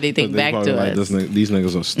says anything They back probably to like, us. These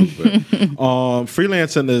niggas are stupid.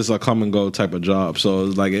 Freelancing is a come and go type of job, so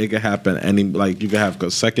it's like it can happen you can have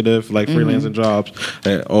consecutive freelancing jobs.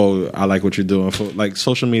 That, I like what you're doing. For like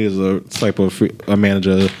social media is a type of a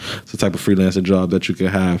manager. It's a type of freelancing job that you can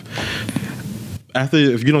have. After,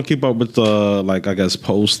 if you don't keep up with the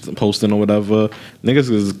posting or whatever,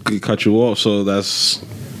 niggas cut you off. So that's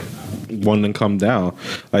one and come down.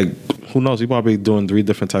 Like, who knows? He probably doing 3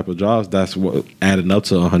 different type of jobs. That's what adding up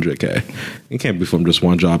to 100K. You can't be from just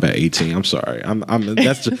one job at 18. I'm sorry.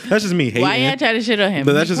 That's just me hating. Why y'all try to shit on him?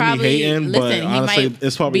 But that's He just me hating, but Listen, honestly, he might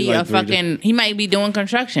it's probably be like a he might be doing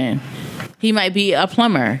construction. He might be a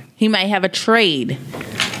plumber. He might have a trade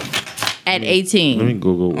at 18. Let me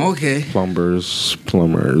Google. Okay. Plumbers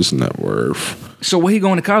net worth. So what he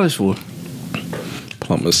going to college for?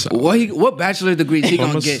 Plumber salary. What bachelor degrees he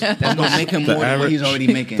gonna get that's gonna make him more than what he's already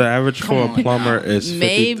making? The average for a plumber is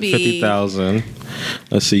Maybe. 50,000.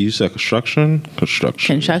 Let's see. You said construction.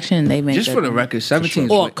 Construction, they make Just a- for the record, 17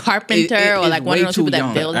 or carpenter or like one of those people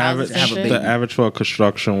that build Average, houses and shit. the average for a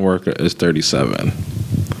construction worker is 37,000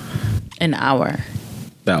 An hour.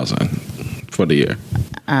 for the year.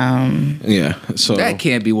 Yeah. So That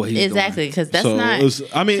can't be what he's Exactly, because that's So not. it's-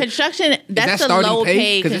 I mean- construction. doing. That's Is the that starting low pay?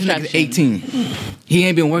 paid Because this nigga's construction. 18. He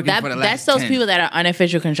ain't been working for the last That's those 10. people that are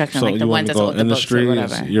unofficial construction, like the you ones wanna that's go on the books or industry?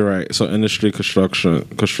 whatever. You're right. So industry construction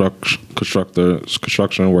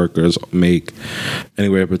workers make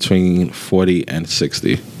anywhere between 40 and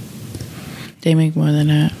 60. They make more than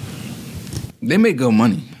that. They make good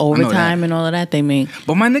money. I know Overtime that. and all of that, they make.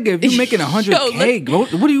 But my nigga, if you're making 100K,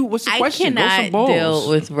 what's the I question? Grow some cannot balls. deal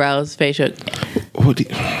with Rel's facial. What do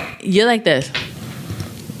you- You're like this.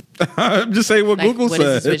 I'm just saying what Like, Google what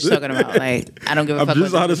said. is this bitch talking about? Like, I don't give a I'm fuck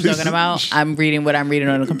just what this bitch honestly- talking about. I'm reading what I'm reading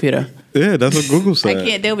on the computer. Yeah, that's what Google I said.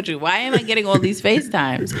 can't deal with you. Why am I getting all these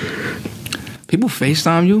FaceTimes? People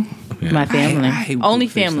FaceTime you? My family. I hate when Only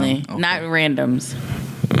people family, FaceTime. Okay. not randoms.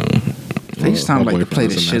 FaceTime My like to play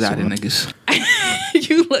the boyfriend's shit an out of asshole. niggas.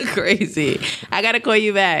 You look crazy. I gotta call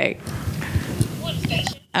you back. What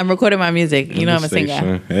station? I'm recording my music. You know I'm a singer.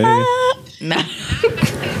 Station. Hey. Nah.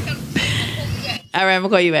 All right, I'm gonna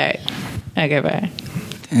call you back. Okay, bye.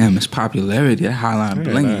 Damn, it's popularity. That hotline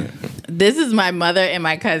blinging. This is my mother and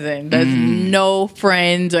my cousin. There's no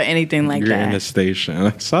friends or anything like You're in the that.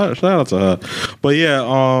 station. Shout out to her. But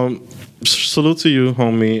yeah, salute to you,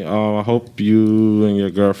 homie. I hope you and your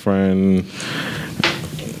girlfriend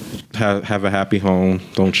have a happy home.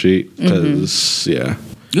 Don't cheat, because yeah,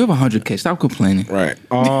 You have 100K. Stop complaining. right.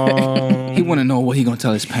 He want to know what he gonna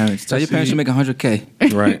tell his parents. Tell your parents you make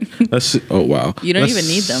 100K. Right. Let's see. Oh wow. You don't Let's- even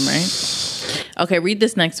need them, right? Okay, read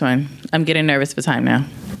this next one. I'm getting nervous for time now.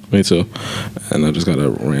 Me too. And I just got a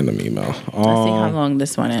random email. Let's see how long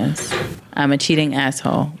this one is. I'm a cheating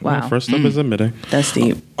asshole. Wow. First up is admitting. That's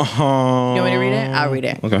deep. You want me to read it? I'll read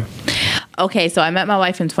it. Okay. Okay, so I met my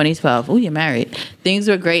wife in 2012. Oh, you're married. Things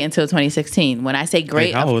were great until 2016. When I say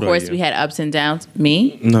great, how of old are course you? we had ups and downs.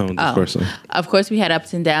 Me? No, this person. Of course we had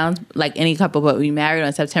ups and downs like any couple, but we married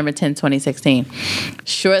on September 10, 2016.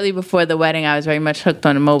 Shortly before the wedding, I was very much hooked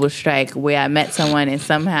on a mobile strike where I met someone and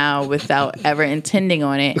somehow, without ever intending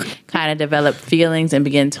on it, kind of developed feelings and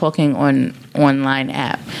began talking on online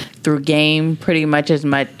app. Through game pretty much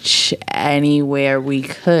anywhere we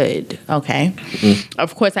could. Okay.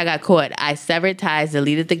 Of course I got caught. I severed ties,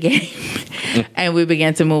 deleted the game, and we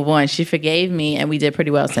began to move on. She forgave me and we did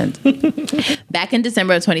pretty well since. Back in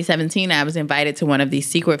December of 2017, I was invited to one of these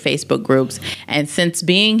secret Facebook groups, and since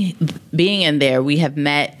being in there, we have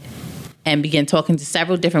met and began talking to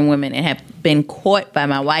several different women and have been caught by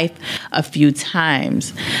my wife a few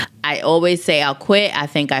times. I always say I'll quit. I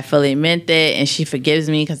think I fully meant it, and she forgives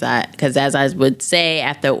me because as I would say,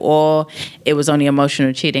 after all, it was only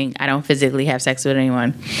emotional cheating. I don't physically have sex with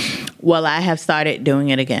anyone. Well, I have started doing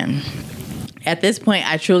it again. At this point,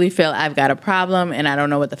 I truly feel I've got a problem and I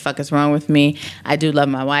don't know what the fuck is wrong with me. I do love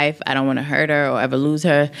my wife. I don't want to hurt her or ever lose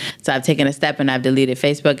her. So I've taken a step and I've deleted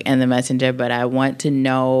Facebook and the Messenger, but I want to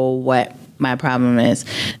know what my problem is.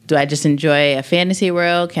 Do I just enjoy a fantasy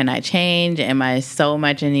world? Can I change? Am I so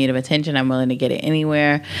much in need of attention I'm willing to get it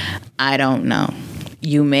anywhere? I don't know.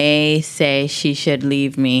 You may say she should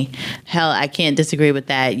leave me. Hell, I can't disagree with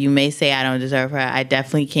that. You may say I don't deserve her. I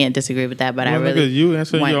definitely can't disagree with that, but Well, I really nigga, you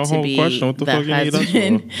answered want your to whole be question. What the fuck you need us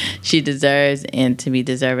husband she deserves and to be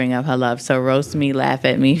deserving of her love. So roast me, laugh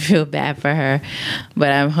at me, feel bad for her.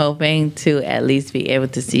 But I'm hoping to at least be able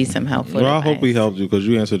to see some helpful Well, I advice. hope we helped you because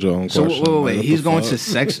you answered your own So question. wait. Like, what He's the going fuck?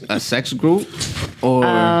 to a sex group, or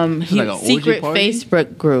like an orgy secret party?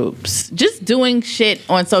 Facebook groups, just doing shit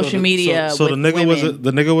on social media. So the with nigga was women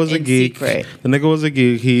the nigga was a in geek. secret. The nigga was a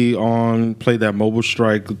geek. He played that mobile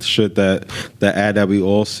strike shit that ad that we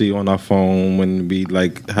all see on our phone when we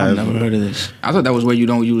like have. I've never heard of this. I thought that was where you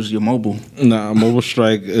don't use your mobile. Nah, mobile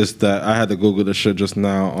strike is that I had to Google the shit just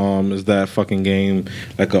now. Is that fucking game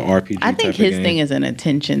like a RPG? I think type of his game. thing is an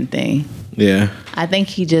attention thing. Yeah. I think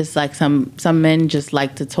he just like some men just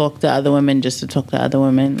like to talk to other women just to talk to other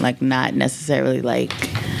women, like not necessarily like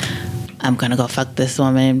I'm gonna go fuck this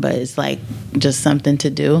woman, but it's like just something to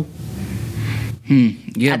do.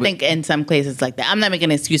 Yeah, I think in some cases like that. I'm not making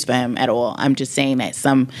an excuse for him at all. I'm just saying that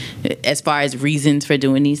as far as reasons for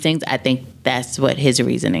doing these things, I think that's what his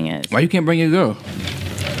reasoning is. why you can't bring your girl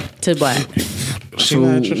To what?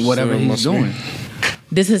 to whatever he's doing?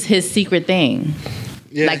 This is his secret thing.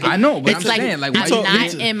 Yeah, Like I know, but it's I'm saying, like, why I'm you-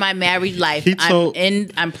 not in my married life. He told-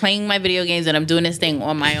 I'm playing my video games and I'm doing this thing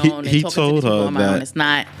on my own. he and talking told to people her on my that- own. It's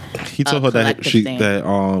not. he told her that collective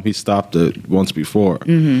thing. he stopped it once before.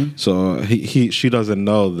 Mm-hmm. So she doesn't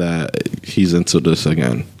know that he's into this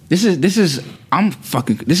again. This is this is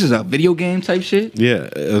a video game type shit. Yeah,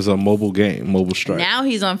 it's a mobile game, mobile strike. Now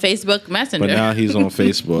he's on Facebook Messenger. But now he's on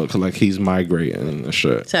Facebook, like he's migrating and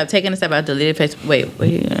shit. So I've taken a step out, deleted Facebook.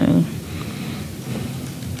 Wait.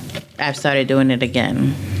 I've started doing it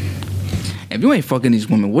again. If you ain't fucking these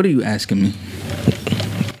women, what are you asking me?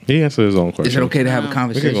 He answered his own question. Is it okay to have a We can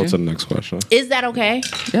go to conversation? the next question. Is that okay?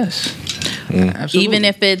 Yes. Absolutely. Even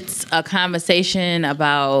if it's a conversation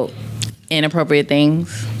about inappropriate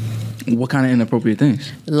things? What kind of inappropriate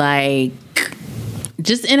things? Like,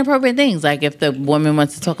 just inappropriate things. Like, if the woman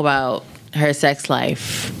wants to talk about her sex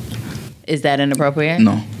life, is that inappropriate?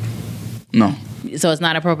 No. So So it's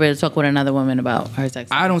not appropriate to talk with another woman about her sex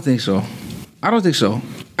life? I don't think so.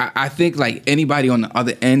 I think like anybody on the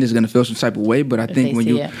other end is gonna feel some type of way, but I If think they when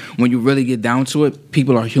see you it. when you really get down to it,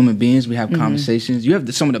 people are human beings. We have conversations. You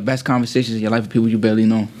have some of the best conversations in your life with people you barely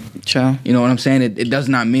know. True. You know what I'm saying? It does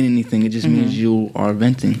not mean anything. It just means you are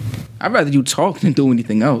venting. I'd rather you talk than do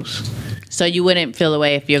anything else. So you wouldn't feel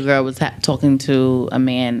away if your girl was talking to a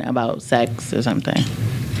man about sex or something.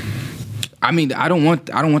 I mean, I don't want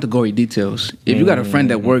the gory details. If you got a friend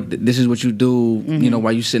at work, this is what you do. You know,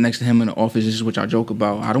 while you sit next to him in the office, this is what y'all joke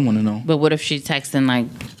about. I don't want to know. But what if she's texting like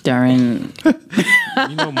during?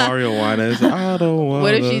 You know Mario Winans. I don't want.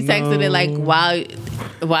 What if she's texting it like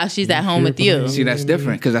while she's at home with you? See, that's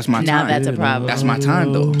different because that's my Now time. that's a problem. That's my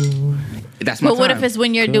time, though. That's my But what time. if it's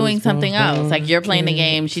when you're doing something else? Like you're playing the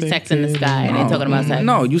game, she's texting this guy, and they're talking about sex.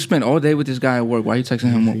 No, you spend all day with this guy at work. Why are you texting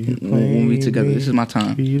him when we together? This is my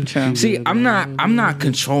time. True. See, I'm not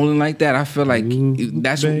controlling like that. I feel like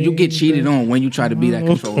that's you get cheated on when you try to be that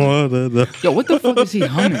controlling. Yo, what the fuck is he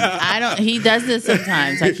humming? I don't. He does this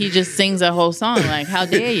sometimes. Like he just sings a whole song. Like how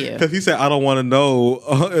dare you? Because he said, I don't want to know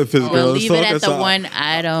if his Well, girl is leave it talking. at the so one.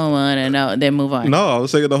 I don't want to know. Then move on. No, I was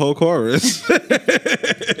singing the whole chorus.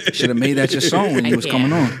 Should have made that your song when I you was can't.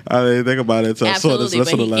 coming on. I didn't think about it until I saw this. Absolutely,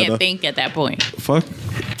 Listen but to he the letter. can't think at that point. Fuck.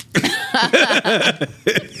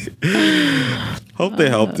 Hope they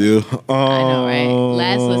helped you. I know, right?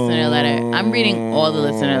 Last listener letter. I'm reading all the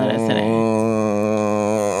listener letters today.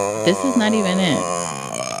 This is not even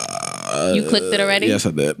it. You clicked it already? Yes,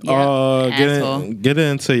 I did. Yeah, asshole. Get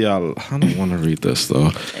into y'all. I don't want to read this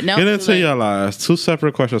though. No, Get too into late. your lives. 2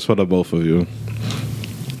 separate questions for the both of you.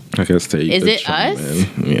 I guess Tay, you Is could it chime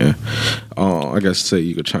us? in. Yeah. I guess Tay,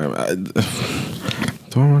 you could chime in.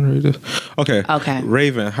 Do I want to read this? Okay. Okay.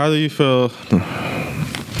 Raven, how do you feel?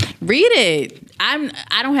 Read it. I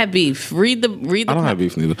don't have beef. Read the. I don't have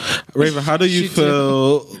beef neither. Raven, how do you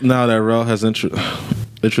feel now that Rel has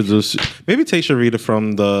introduced you? Maybe Tay should read it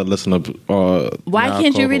from the listener. Why now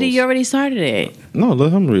can't you read it? co-host. You already started it. No,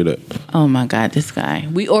 let him read it. Oh my God, this guy.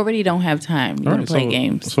 We already don't have time. You want to play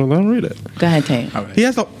games? So let him read it. Go ahead, Tay. All right. He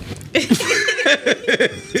has no.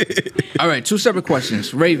 All right, 2 separate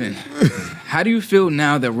questions. Raven, how do you feel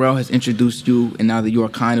now that Rel has introduced you and now that you are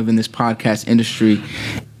kind of in this podcast industry?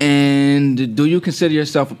 And do you consider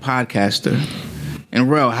yourself a podcaster? And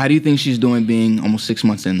Rel, how do you think she's doing being almost 6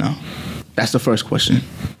 months in now? That's the first question.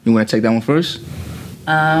 You want to take that one first?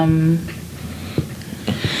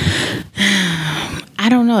 I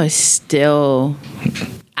don't know. It's still.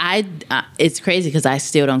 It's crazy because I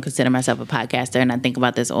still don't consider myself a podcaster, and I think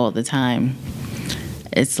about this all the time.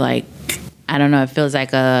 It's like, I don't know. It feels like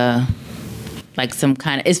some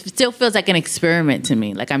kind of. It still feels like an experiment to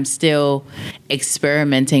me. Like I'm still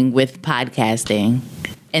experimenting with podcasting,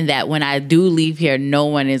 and that when I do leave here, no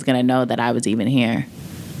one is gonna know that I was even here.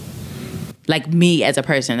 Like me as a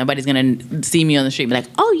person, nobody's gonna see me on the street and be like,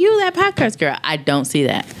 "Oh, you that podcast girl." I don't see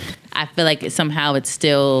that. I feel like somehow it's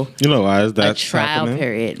still You know why is that a trial happening?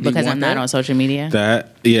 period You because want I'm not that? on social media. And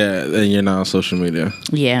you're not on social media,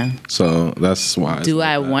 Yeah. so that's why. it's Do like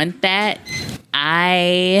I that. want that?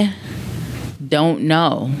 I don't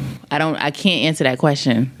know. I can't answer that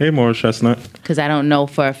question Hey, Morris Chestnut. because I don't know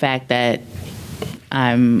for a fact that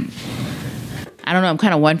I don't know. I'm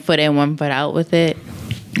kind of 1 foot in, 1 foot out with it.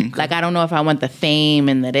 Like I don't know if I want the fame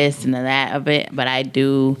and the this and the that of it, but I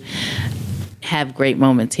do have great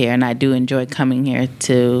moments here, and I do enjoy coming here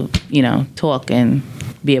to talk and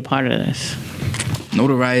be a part of this.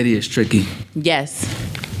 Notoriety is tricky. Yes,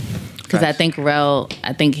 because I think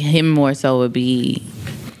him more so would be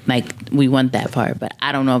like we want that part, but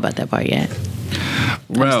I don't know about that part yet.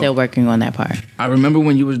 I'm Rel, still working on that part. I remember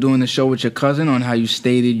when you was doing the show with your cousin on how you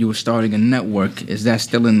stated you were starting a network. Is that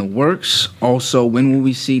still in the works? Also, when will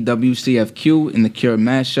we see WCFQ in the Cure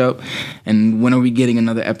mashup? And when are we getting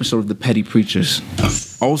another episode of The Petty Preachers?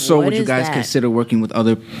 Also, What would you is guys that? consider working with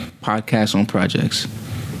other podcasts on projects?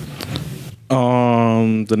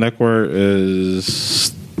 The network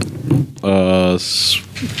is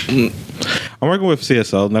I'm working with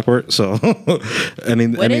CSL network, so any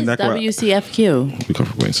What is network. WCFQ? We come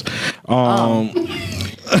from Queens.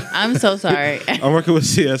 I'm so sorry. I'm working with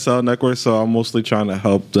CSL network, so I'm mostly trying to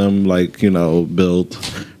help them, build,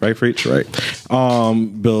 right, Preach, right?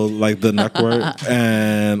 Build the network,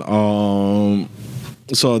 and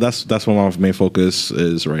so that's what my main focus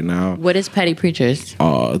is right now. What is Petty Preachers?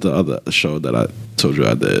 The other show that I told you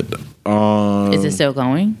I did. Is it still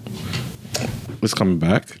going? It's coming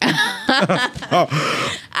back. I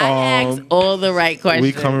asked all the right questions.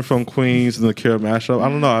 We coming from Queens and the Cure mashup. I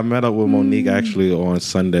don't know. I met up with Monique actually on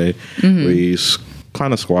Sunday. We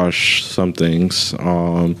kind of squashed some things.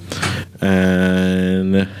 And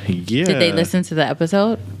yeah. Did they listen to the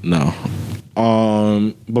episode? No.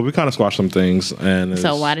 But we kind of squashed some things, and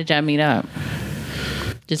So why did y'all meet up?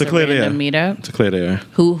 Just to clear the air. random meetup? To clear the air.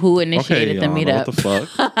 Who initiated the Yana, meetup? What the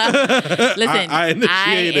fuck? Listen, I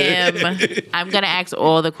initiated I'm gonna ask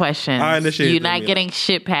all the questions. I initiated You're the not meetup. getting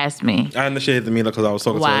shit past me. I initiated the meetup because I was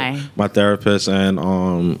talking Why? to my therapist and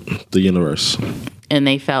the universe. And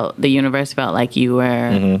the universe felt like you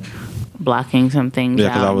were blocking some things. Yeah,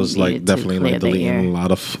 because out I was and like needed to definitely clear like the deleting air. a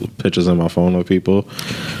lot of pictures in my phone of people.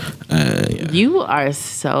 Yeah. You are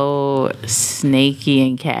so snaky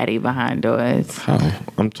and catty behind doors. How?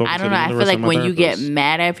 I'm talking I to don't the know. I feel universe like and my when you get therapist.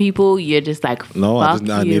 mad at people, you're just like, No, I fuck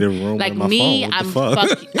just- I you. needed room like in my me, phone. I'm What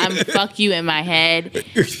the fuck? I'm fuck you in my head,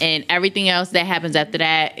 and everything else that happens after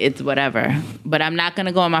that, it's whatever. But I'm not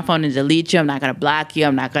gonna go on my phone and delete you. I'm not gonna block you.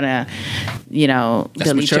 I'm not gonna, That's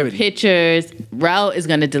delete maturity. your pictures. Rel is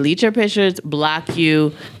gonna delete your pictures, block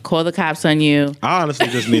you, call the cops on you, I honestly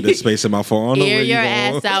just needed space in my phone. I don't know air where you your going.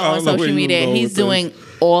 ass out I on don't know where social you media. going He's with this. doing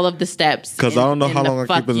all of the steps. Because I don't know how in long the I'm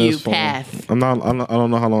fuck keeping you this phone. path. I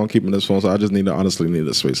don't know how long I'm keeping this phone, so I just honestly need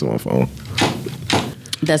a space in my phone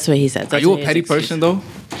That's what he said. Are That's you what a his petty excuse person though?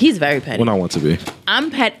 He's very petty. when I want to be.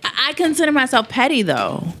 I'm I consider myself petty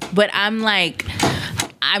though, but I'm like,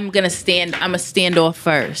 I'm a standoff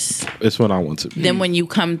first. It's when I want to be. Then when you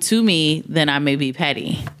come to me, then I may be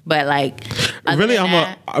petty. But like, other Really, than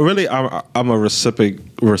that, I'm a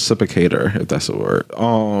reciprocator, if that's a word,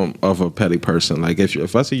 of a petty person. Like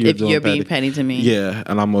if I see you if doing you're being petty to me, yeah,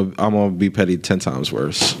 and I'm gonna be petty 10 times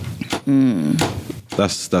worse.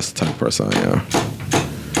 That's the type of person I am.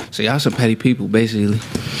 So y'all some petty people, basically.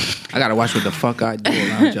 I gotta watch what the fuck I do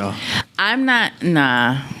around y'all. I'm not.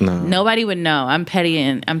 Nah, No. nobody would know. I'm petty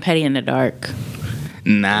in the dark.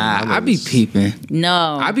 Nah, I be peeping.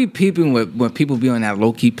 No, I be peeping when people be on that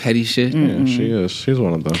low key petty shit. Yeah, she is. She's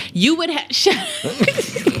one of them. you would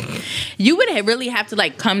you would really have to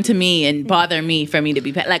like come to me and bother me for me to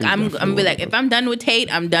be like I'm gonna be like, if I'm done with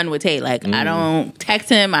Tate, I'm done with Tate. Like I don't text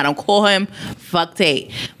him, I don't call him, fuck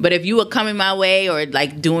Tate. But if you were coming my way or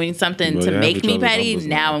like doing something Well, to yeah, make each me other's petty, numbers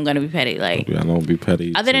now now. I'm gonna be petty. Like Yeah, I don't be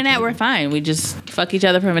petty. other than that, we're fine. We just fuck each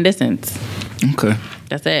other from a distance. Okay.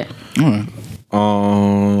 That's it. All right.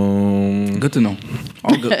 Um. Good to know.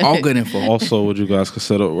 All good info. Also, would you guys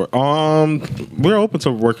consider? We're open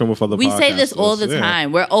to working with other. We say this all the podcasters. Yeah.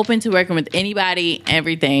 time. We're open to working with anybody,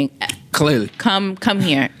 everything. Clearly. Come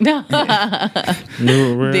here.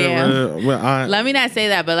 We're- Damn. we're- Let me not say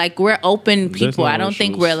that, but like we're open people. no I don't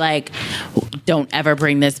think issues. we're like, don't ever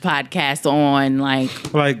bring this podcast on. Like,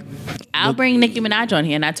 I'll bring Nicki Minaj on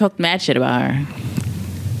here and I talk mad shit about her.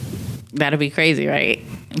 That'll be crazy, right?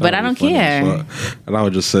 But I don't care. And I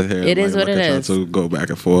would just sit here. It is what it try is. To go back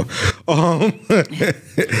and forth.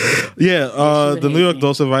 Yeah. The New York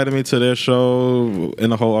Dose invited me to their show. In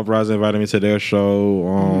the whole uprising, invited me to their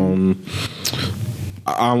show.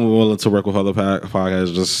 I'm willing to work with other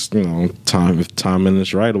podcasts, just if timing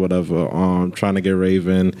is right or whatever. Trying to get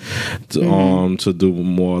Raven to do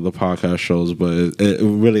more of the podcast shows, but it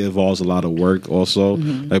really involves a lot of work. Also,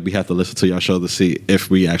 like we have to listen to your show to see if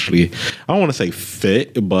we actually. I don't want to say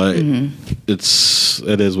fit, but it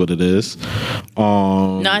is what it is.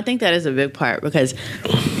 No, I think that is a big part because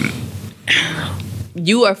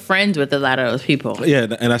you are friends with a lot of those people. Yeah,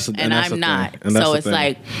 and that's And that's I'm the not. thing. And that's So the it's thing.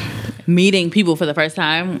 like meeting people for the first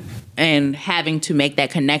time and having to make that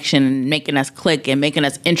connection and making us click and making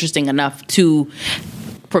us interesting enough to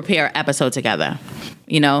prepare an episode together.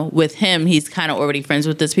 With him, he's kind of already friends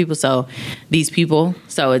with these people,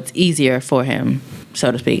 so it's easier for him,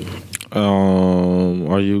 so to speak.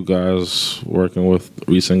 Are you guys working with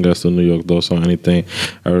recent guests in New York Dose or anything?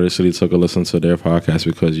 I recently took a listen to their podcast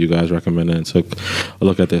because you guys recommended and took a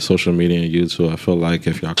look at their social media and YouTube. I feel like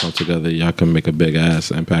if y'all come together, y'all can make a big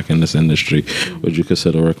ass impact in this industry. Would you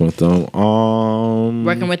consider working with them?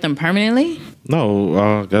 Working with them permanently? No,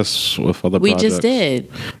 I guess with other We projects. just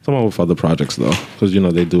did. Someone with other projects though, because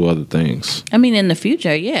they do other things. I mean, in the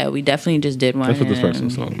future, yeah, we definitely just did one. That's what this and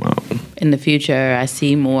person's talking about. in the future, I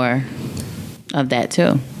see more of that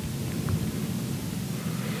too.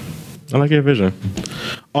 I like your vision.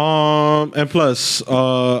 And plus,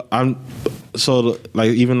 I'm so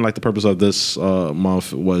even the purpose of this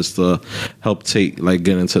month was to help Tate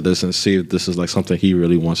get into this and see if this is something he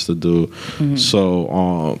really wants to do.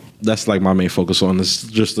 So that's my main focus on this,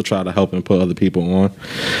 just to try to help and put other people on.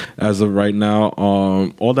 As of right now,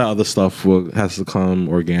 all that other stuff has to come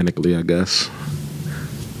organically, I guess.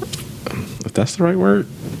 If that's the right word.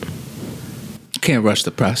 Can't rush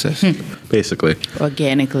the process. Basically.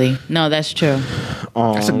 Organically. No, that's true.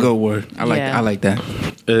 That's a good word. I like Yeah. I like that.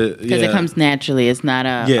 Because it comes naturally. It's not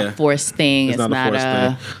a forced thing. It's not a forced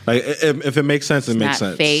thing. Like if it makes sense, it makes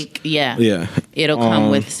sense. Not fake. Yeah. Yeah. It'll come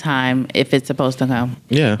with time if it's supposed to come.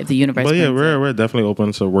 Yeah. If the universe. But yeah, we're definitely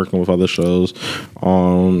open to working with other shows.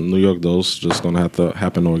 New York Dose just gonna have to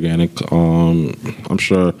happen organic. I'm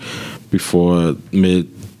sure before mid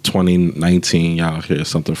 2019, y'all hear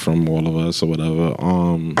something from all of us or whatever.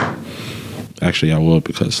 Actually, I will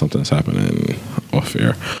because something's happening off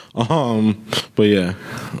air. But yeah,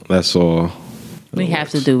 that's all. We have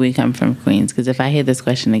to do We Come From Queens because if I hear this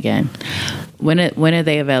question again, when are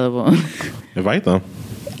they available? Invite them.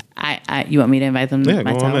 You want me to invite them? Yeah,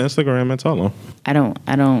 myself? go on Instagram and tell them. I don't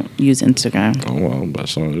use Instagram. Oh well, but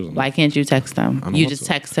so why can't you text them? You just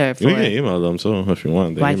text her. You can email them too if you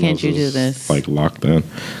want. Why can't you do this? Like locked in.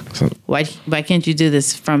 Why can't you do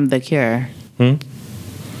this from The Cure?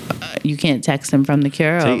 You can't text them from The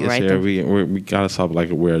Cure or Tate is write here. them? We gotta stop like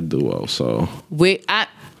we're a duo. So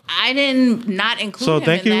I didn't not include so him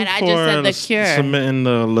thank in you that. I for just said The Cure. submitting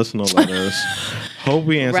the listener letters. Hope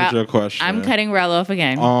we answered your question. I'm cutting Rel off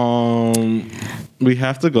again. We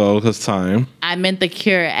have to go because time. I meant The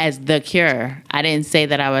Cure as The Cure. I didn't say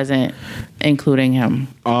that I wasn't including him.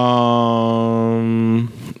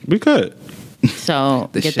 We could. So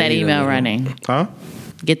get that email running. Huh?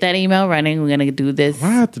 Get that email running. We're gonna do this. Why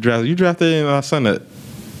I have to draft? You drafted it and I sent it.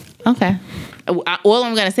 Okay. All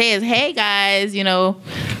I'm gonna say is, hey guys,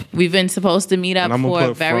 we've been supposed to meet up for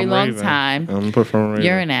a very long Raven. time. I'm gonna put from Raven.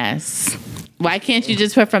 You're an ass. Why can't you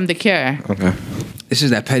just put from The Cure? Okay. This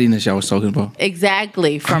is that pettiness y'all was talking about.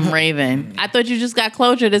 Exactly, from Raven. I thought you just got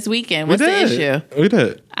closure this weekend. What's the issue? We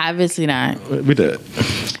did. Obviously not. We did.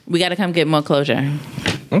 We got to come get more closure.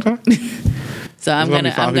 Okay. So I'm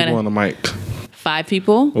gonna. People on the mic. 5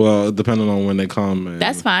 people? Well, depending on when they come. And,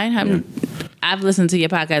 that's fine. I've listened to your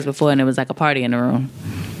podcast before, and it was like a party in the room.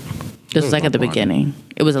 This was like at the beginning.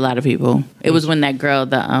 It was a lot of people. It was when that girl,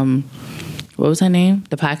 what was her name?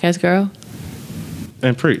 The podcast girl?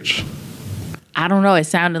 And preach. I don't know. It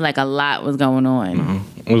sounded like a lot was going on. No,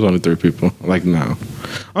 it was only 3 people. Like, no.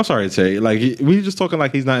 I'm sorry, Tay. Like, we just talking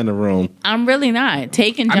like he's not in the room. I'm really not.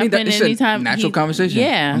 Tay can jump in anytime. Natural conversation.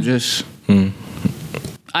 Yeah. I'm just...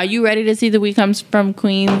 Are you ready to see the We Comes From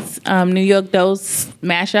Queens New York Dose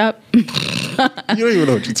mashup? You don't even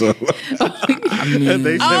know what you're talking about. They said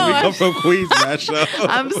We Come From Queens mashup.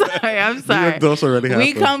 I'm sorry. New York Dose already happened.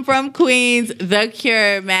 We Come From Queens, The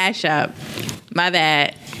Cure mashup. My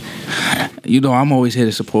bad. I'm always here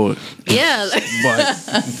to support. Yeah. But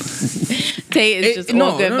Tay is just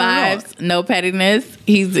all good vibes, no pettiness.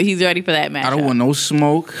 He's ready for that mashup. I don't want no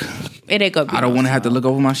smoke. It ain't gonna be. I don't want to have to look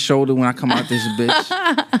over my shoulder when I come out this bitch.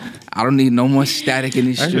 I don't need no more static in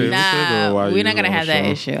these streets. Nah, we're not gonna have that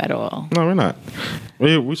issue at all. No, we're not.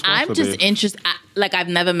 I'm just interested. Like I've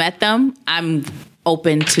never met them. I'm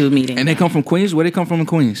open to meeting. And they come from Queens. Where they come from in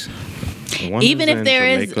Queens? Even if there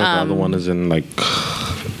is, the other one is in like.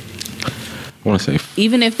 I want to say.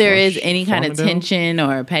 Even if there is any kind of tension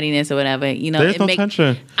or pettiness or whatever, there's no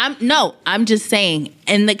tension. I'm just saying,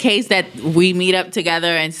 in the case that we meet up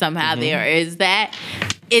together and somehow there is that,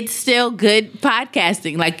 it's still good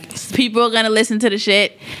podcasting. Like people are gonna listen to the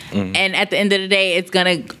shit, and at the end of the day, it's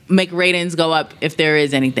gonna make ratings go up if there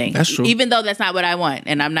is anything. That's true. Even though that's not what I want,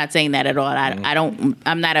 and I'm not saying that at all.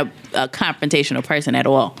 I'm not a confrontational person at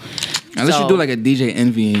all. Unless you do like a DJ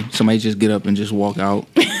Envy and somebody just get up and just walk out.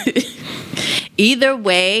 Either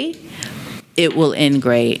way, it will end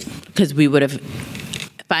great because we would have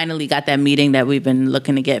finally got that meeting that we've been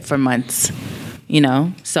looking to get for months.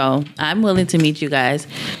 So I'm willing to meet you guys.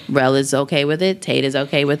 Rel is okay with it. Tate is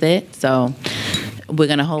okay with it. So we're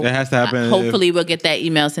gonna hope. It has to happen. Hopefully, we'll get that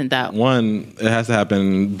email sent out. It has to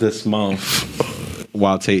happen this month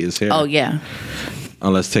while Tate is here. Oh yeah.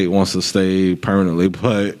 Unless Tate wants to stay permanently,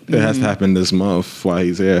 but it has to happen this month while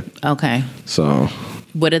he's here. Okay. So.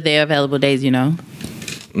 What are their available days? No.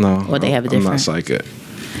 Or they have a different. I'm not psychic.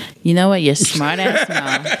 You know what? You're smart ass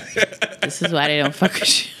now. This is why they don't fuck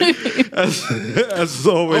with you. That's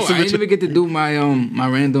always. I didn't even get to do my my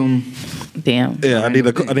random. Damn. Yeah, I need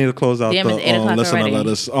to close out Damn, the it's 8 o'clock listener already.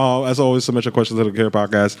 letters. As always, submit your questions to the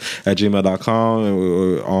carepodcast@gmail.com, and we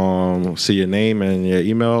will see your name and your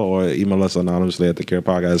email, or email us anonymously at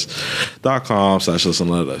thecarepodcast.com/listen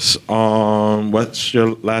letters. What's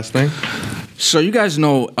your last name? So you guys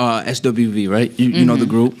know SWV, right? You know the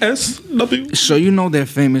group. SW. So you know their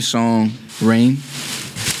famous song "Rain."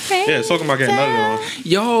 Yeah, it's talking about getting nutted on.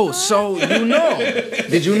 Yo, so you know?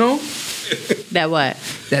 Did you know That what?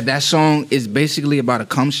 that song is basically about a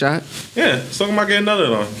cum shot? Yeah, it's talking about getting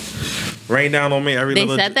nutted on. Rain down on me every They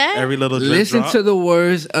little. said that? Every little. Listen drop. to the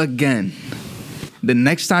words again. The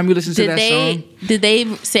next time you listen to that song, Did they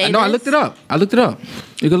say? no, I looked it up.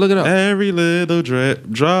 You can look it up. Every little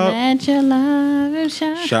drop, Let your love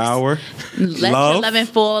shine. shower, Let love. your loving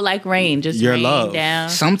fall like rain. Just Your rain love. down.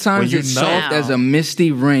 Sometimes When you it's know- soft as a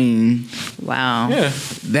misty rain Wow. Yeah.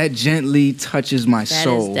 that gently touches my That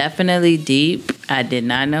soul. is definitely deep. I did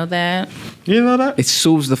not know that. You know that? It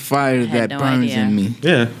soothes the fire had that no burns idea. in me.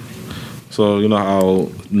 Yeah. So you know how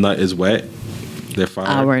nut is wet? They're fire.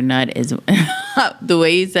 Our nut is the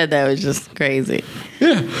way you said that was just crazy.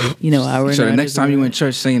 Yeah. You know, our So nut the next is time you in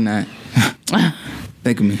church saying that,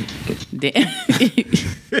 think of me.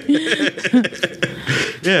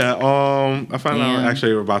 Yeah. I found out Damn.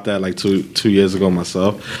 actually about that like two years ago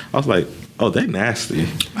myself. I was like, oh, they nasty.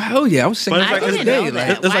 Hell yeah, I was singing But it's I like- didn't it's know like- that.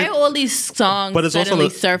 it's Why like- are all these songs But it's also suddenly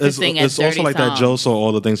it's surfacing as dirty also like that songs? Joe saw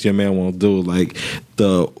all the things your man won't do, like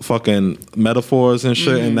the fucking metaphors and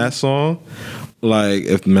shit in that song. Like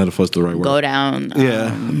if metaphor's the right word. Go down.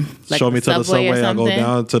 Yeah. like Show the me to the subway or subway, I go something?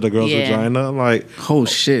 down to the girl's Yeah. vagina. I'm like, Oh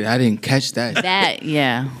shit, I didn't catch that. That,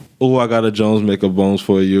 yeah. oh, I got a Jones make a bones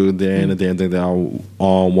for you. There ain't a damn thing that I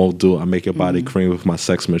won't do. I make your body cream with my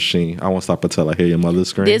sex machine. I won't stop until I hear your mother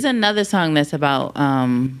scream. There's another song that's about a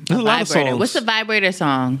There's a lot of vibrator. songs. What's the vibrator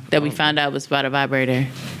song that we found out was about a vibrator?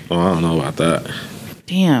 Oh, I don't know about that.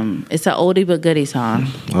 Damn, it's an oldie but goodie song.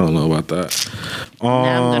 I don't know about that.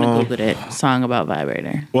 Now I'm gonna Google it. Song about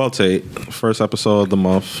vibrator. Well, Tate, first episode of the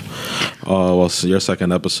month. Well, it's your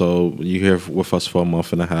second episode. You here with us for a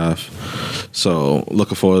month and a half. So,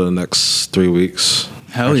 looking forward to the next 3 weeks.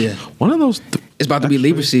 Hell yeah. One of those. It's about to be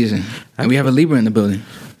Libra season, and we have a Libra in the building.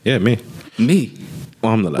 Yeah, me. Me,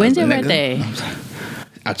 Well, I'm the last. When's your day. birthday?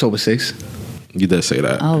 October 6th. You did say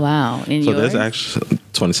that. Oh wow. And So yours? there's actually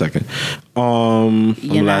 22nd. I'm the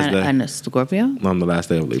You're last not day. a Scorpio? I'm the last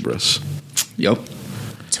day of Libras. Yo,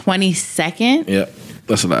 22nd? Yep,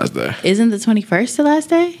 that's the last day. Isn't the 21st the last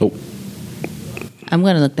day? Oh, I'm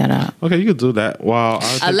gonna look that up. okay, you could do that. Wow,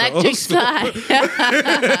 Electric Slide.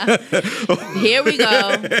 Here we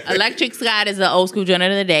go. Electric Slide is the old school joint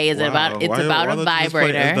of the day. It's about a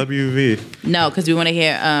vibrator. SWV. No, because we want to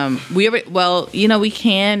hear. We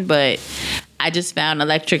can, but I just found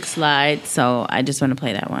Electric Slide, so I just want to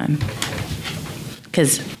play that one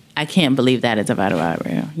because I can't believe that it's about a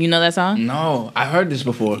vibrator. You know that song? no, I heard this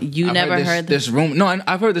before. You never heard this room? No,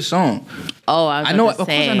 I've heard the song, Oh, I know- of course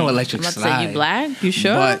I know Electric I'm about to say, you Slide. black? You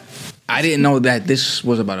sure? but I didn't know that this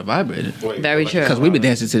was about a vibrator. Very true. Because we've been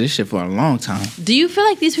dancing to this shit for a long time. Do you feel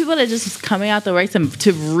like these people are just coming out the right to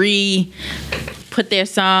put their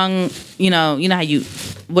song? You know how you.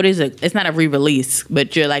 What is it? It's not a re-release,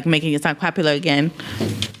 but you're like making your song popular again.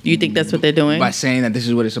 Do you think that's what they're doing? By saying that this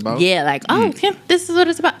is what it's about. Yeah, like, this is what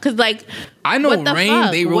it's about. Because, like, I know what the Rain,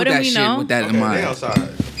 fuck? they What wrote do that we shit know? with that in mind. outside.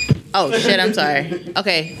 Oh, shit, I'm sorry.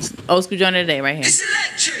 Okay, old school joint of the day right here. It's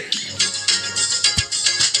electric.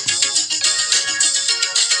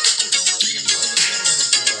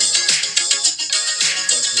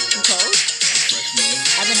 You cold?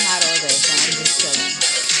 I've been hot all day, so I'm just chilling.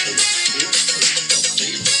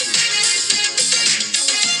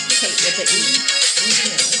 Take with the E.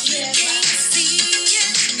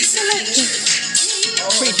 It's electric.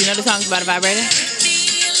 Preach, you know the song's about a vibrator?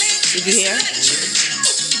 Did you hear?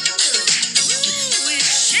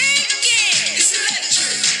 It's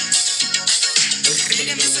electric.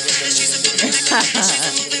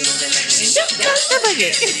 Stop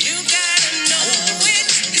it.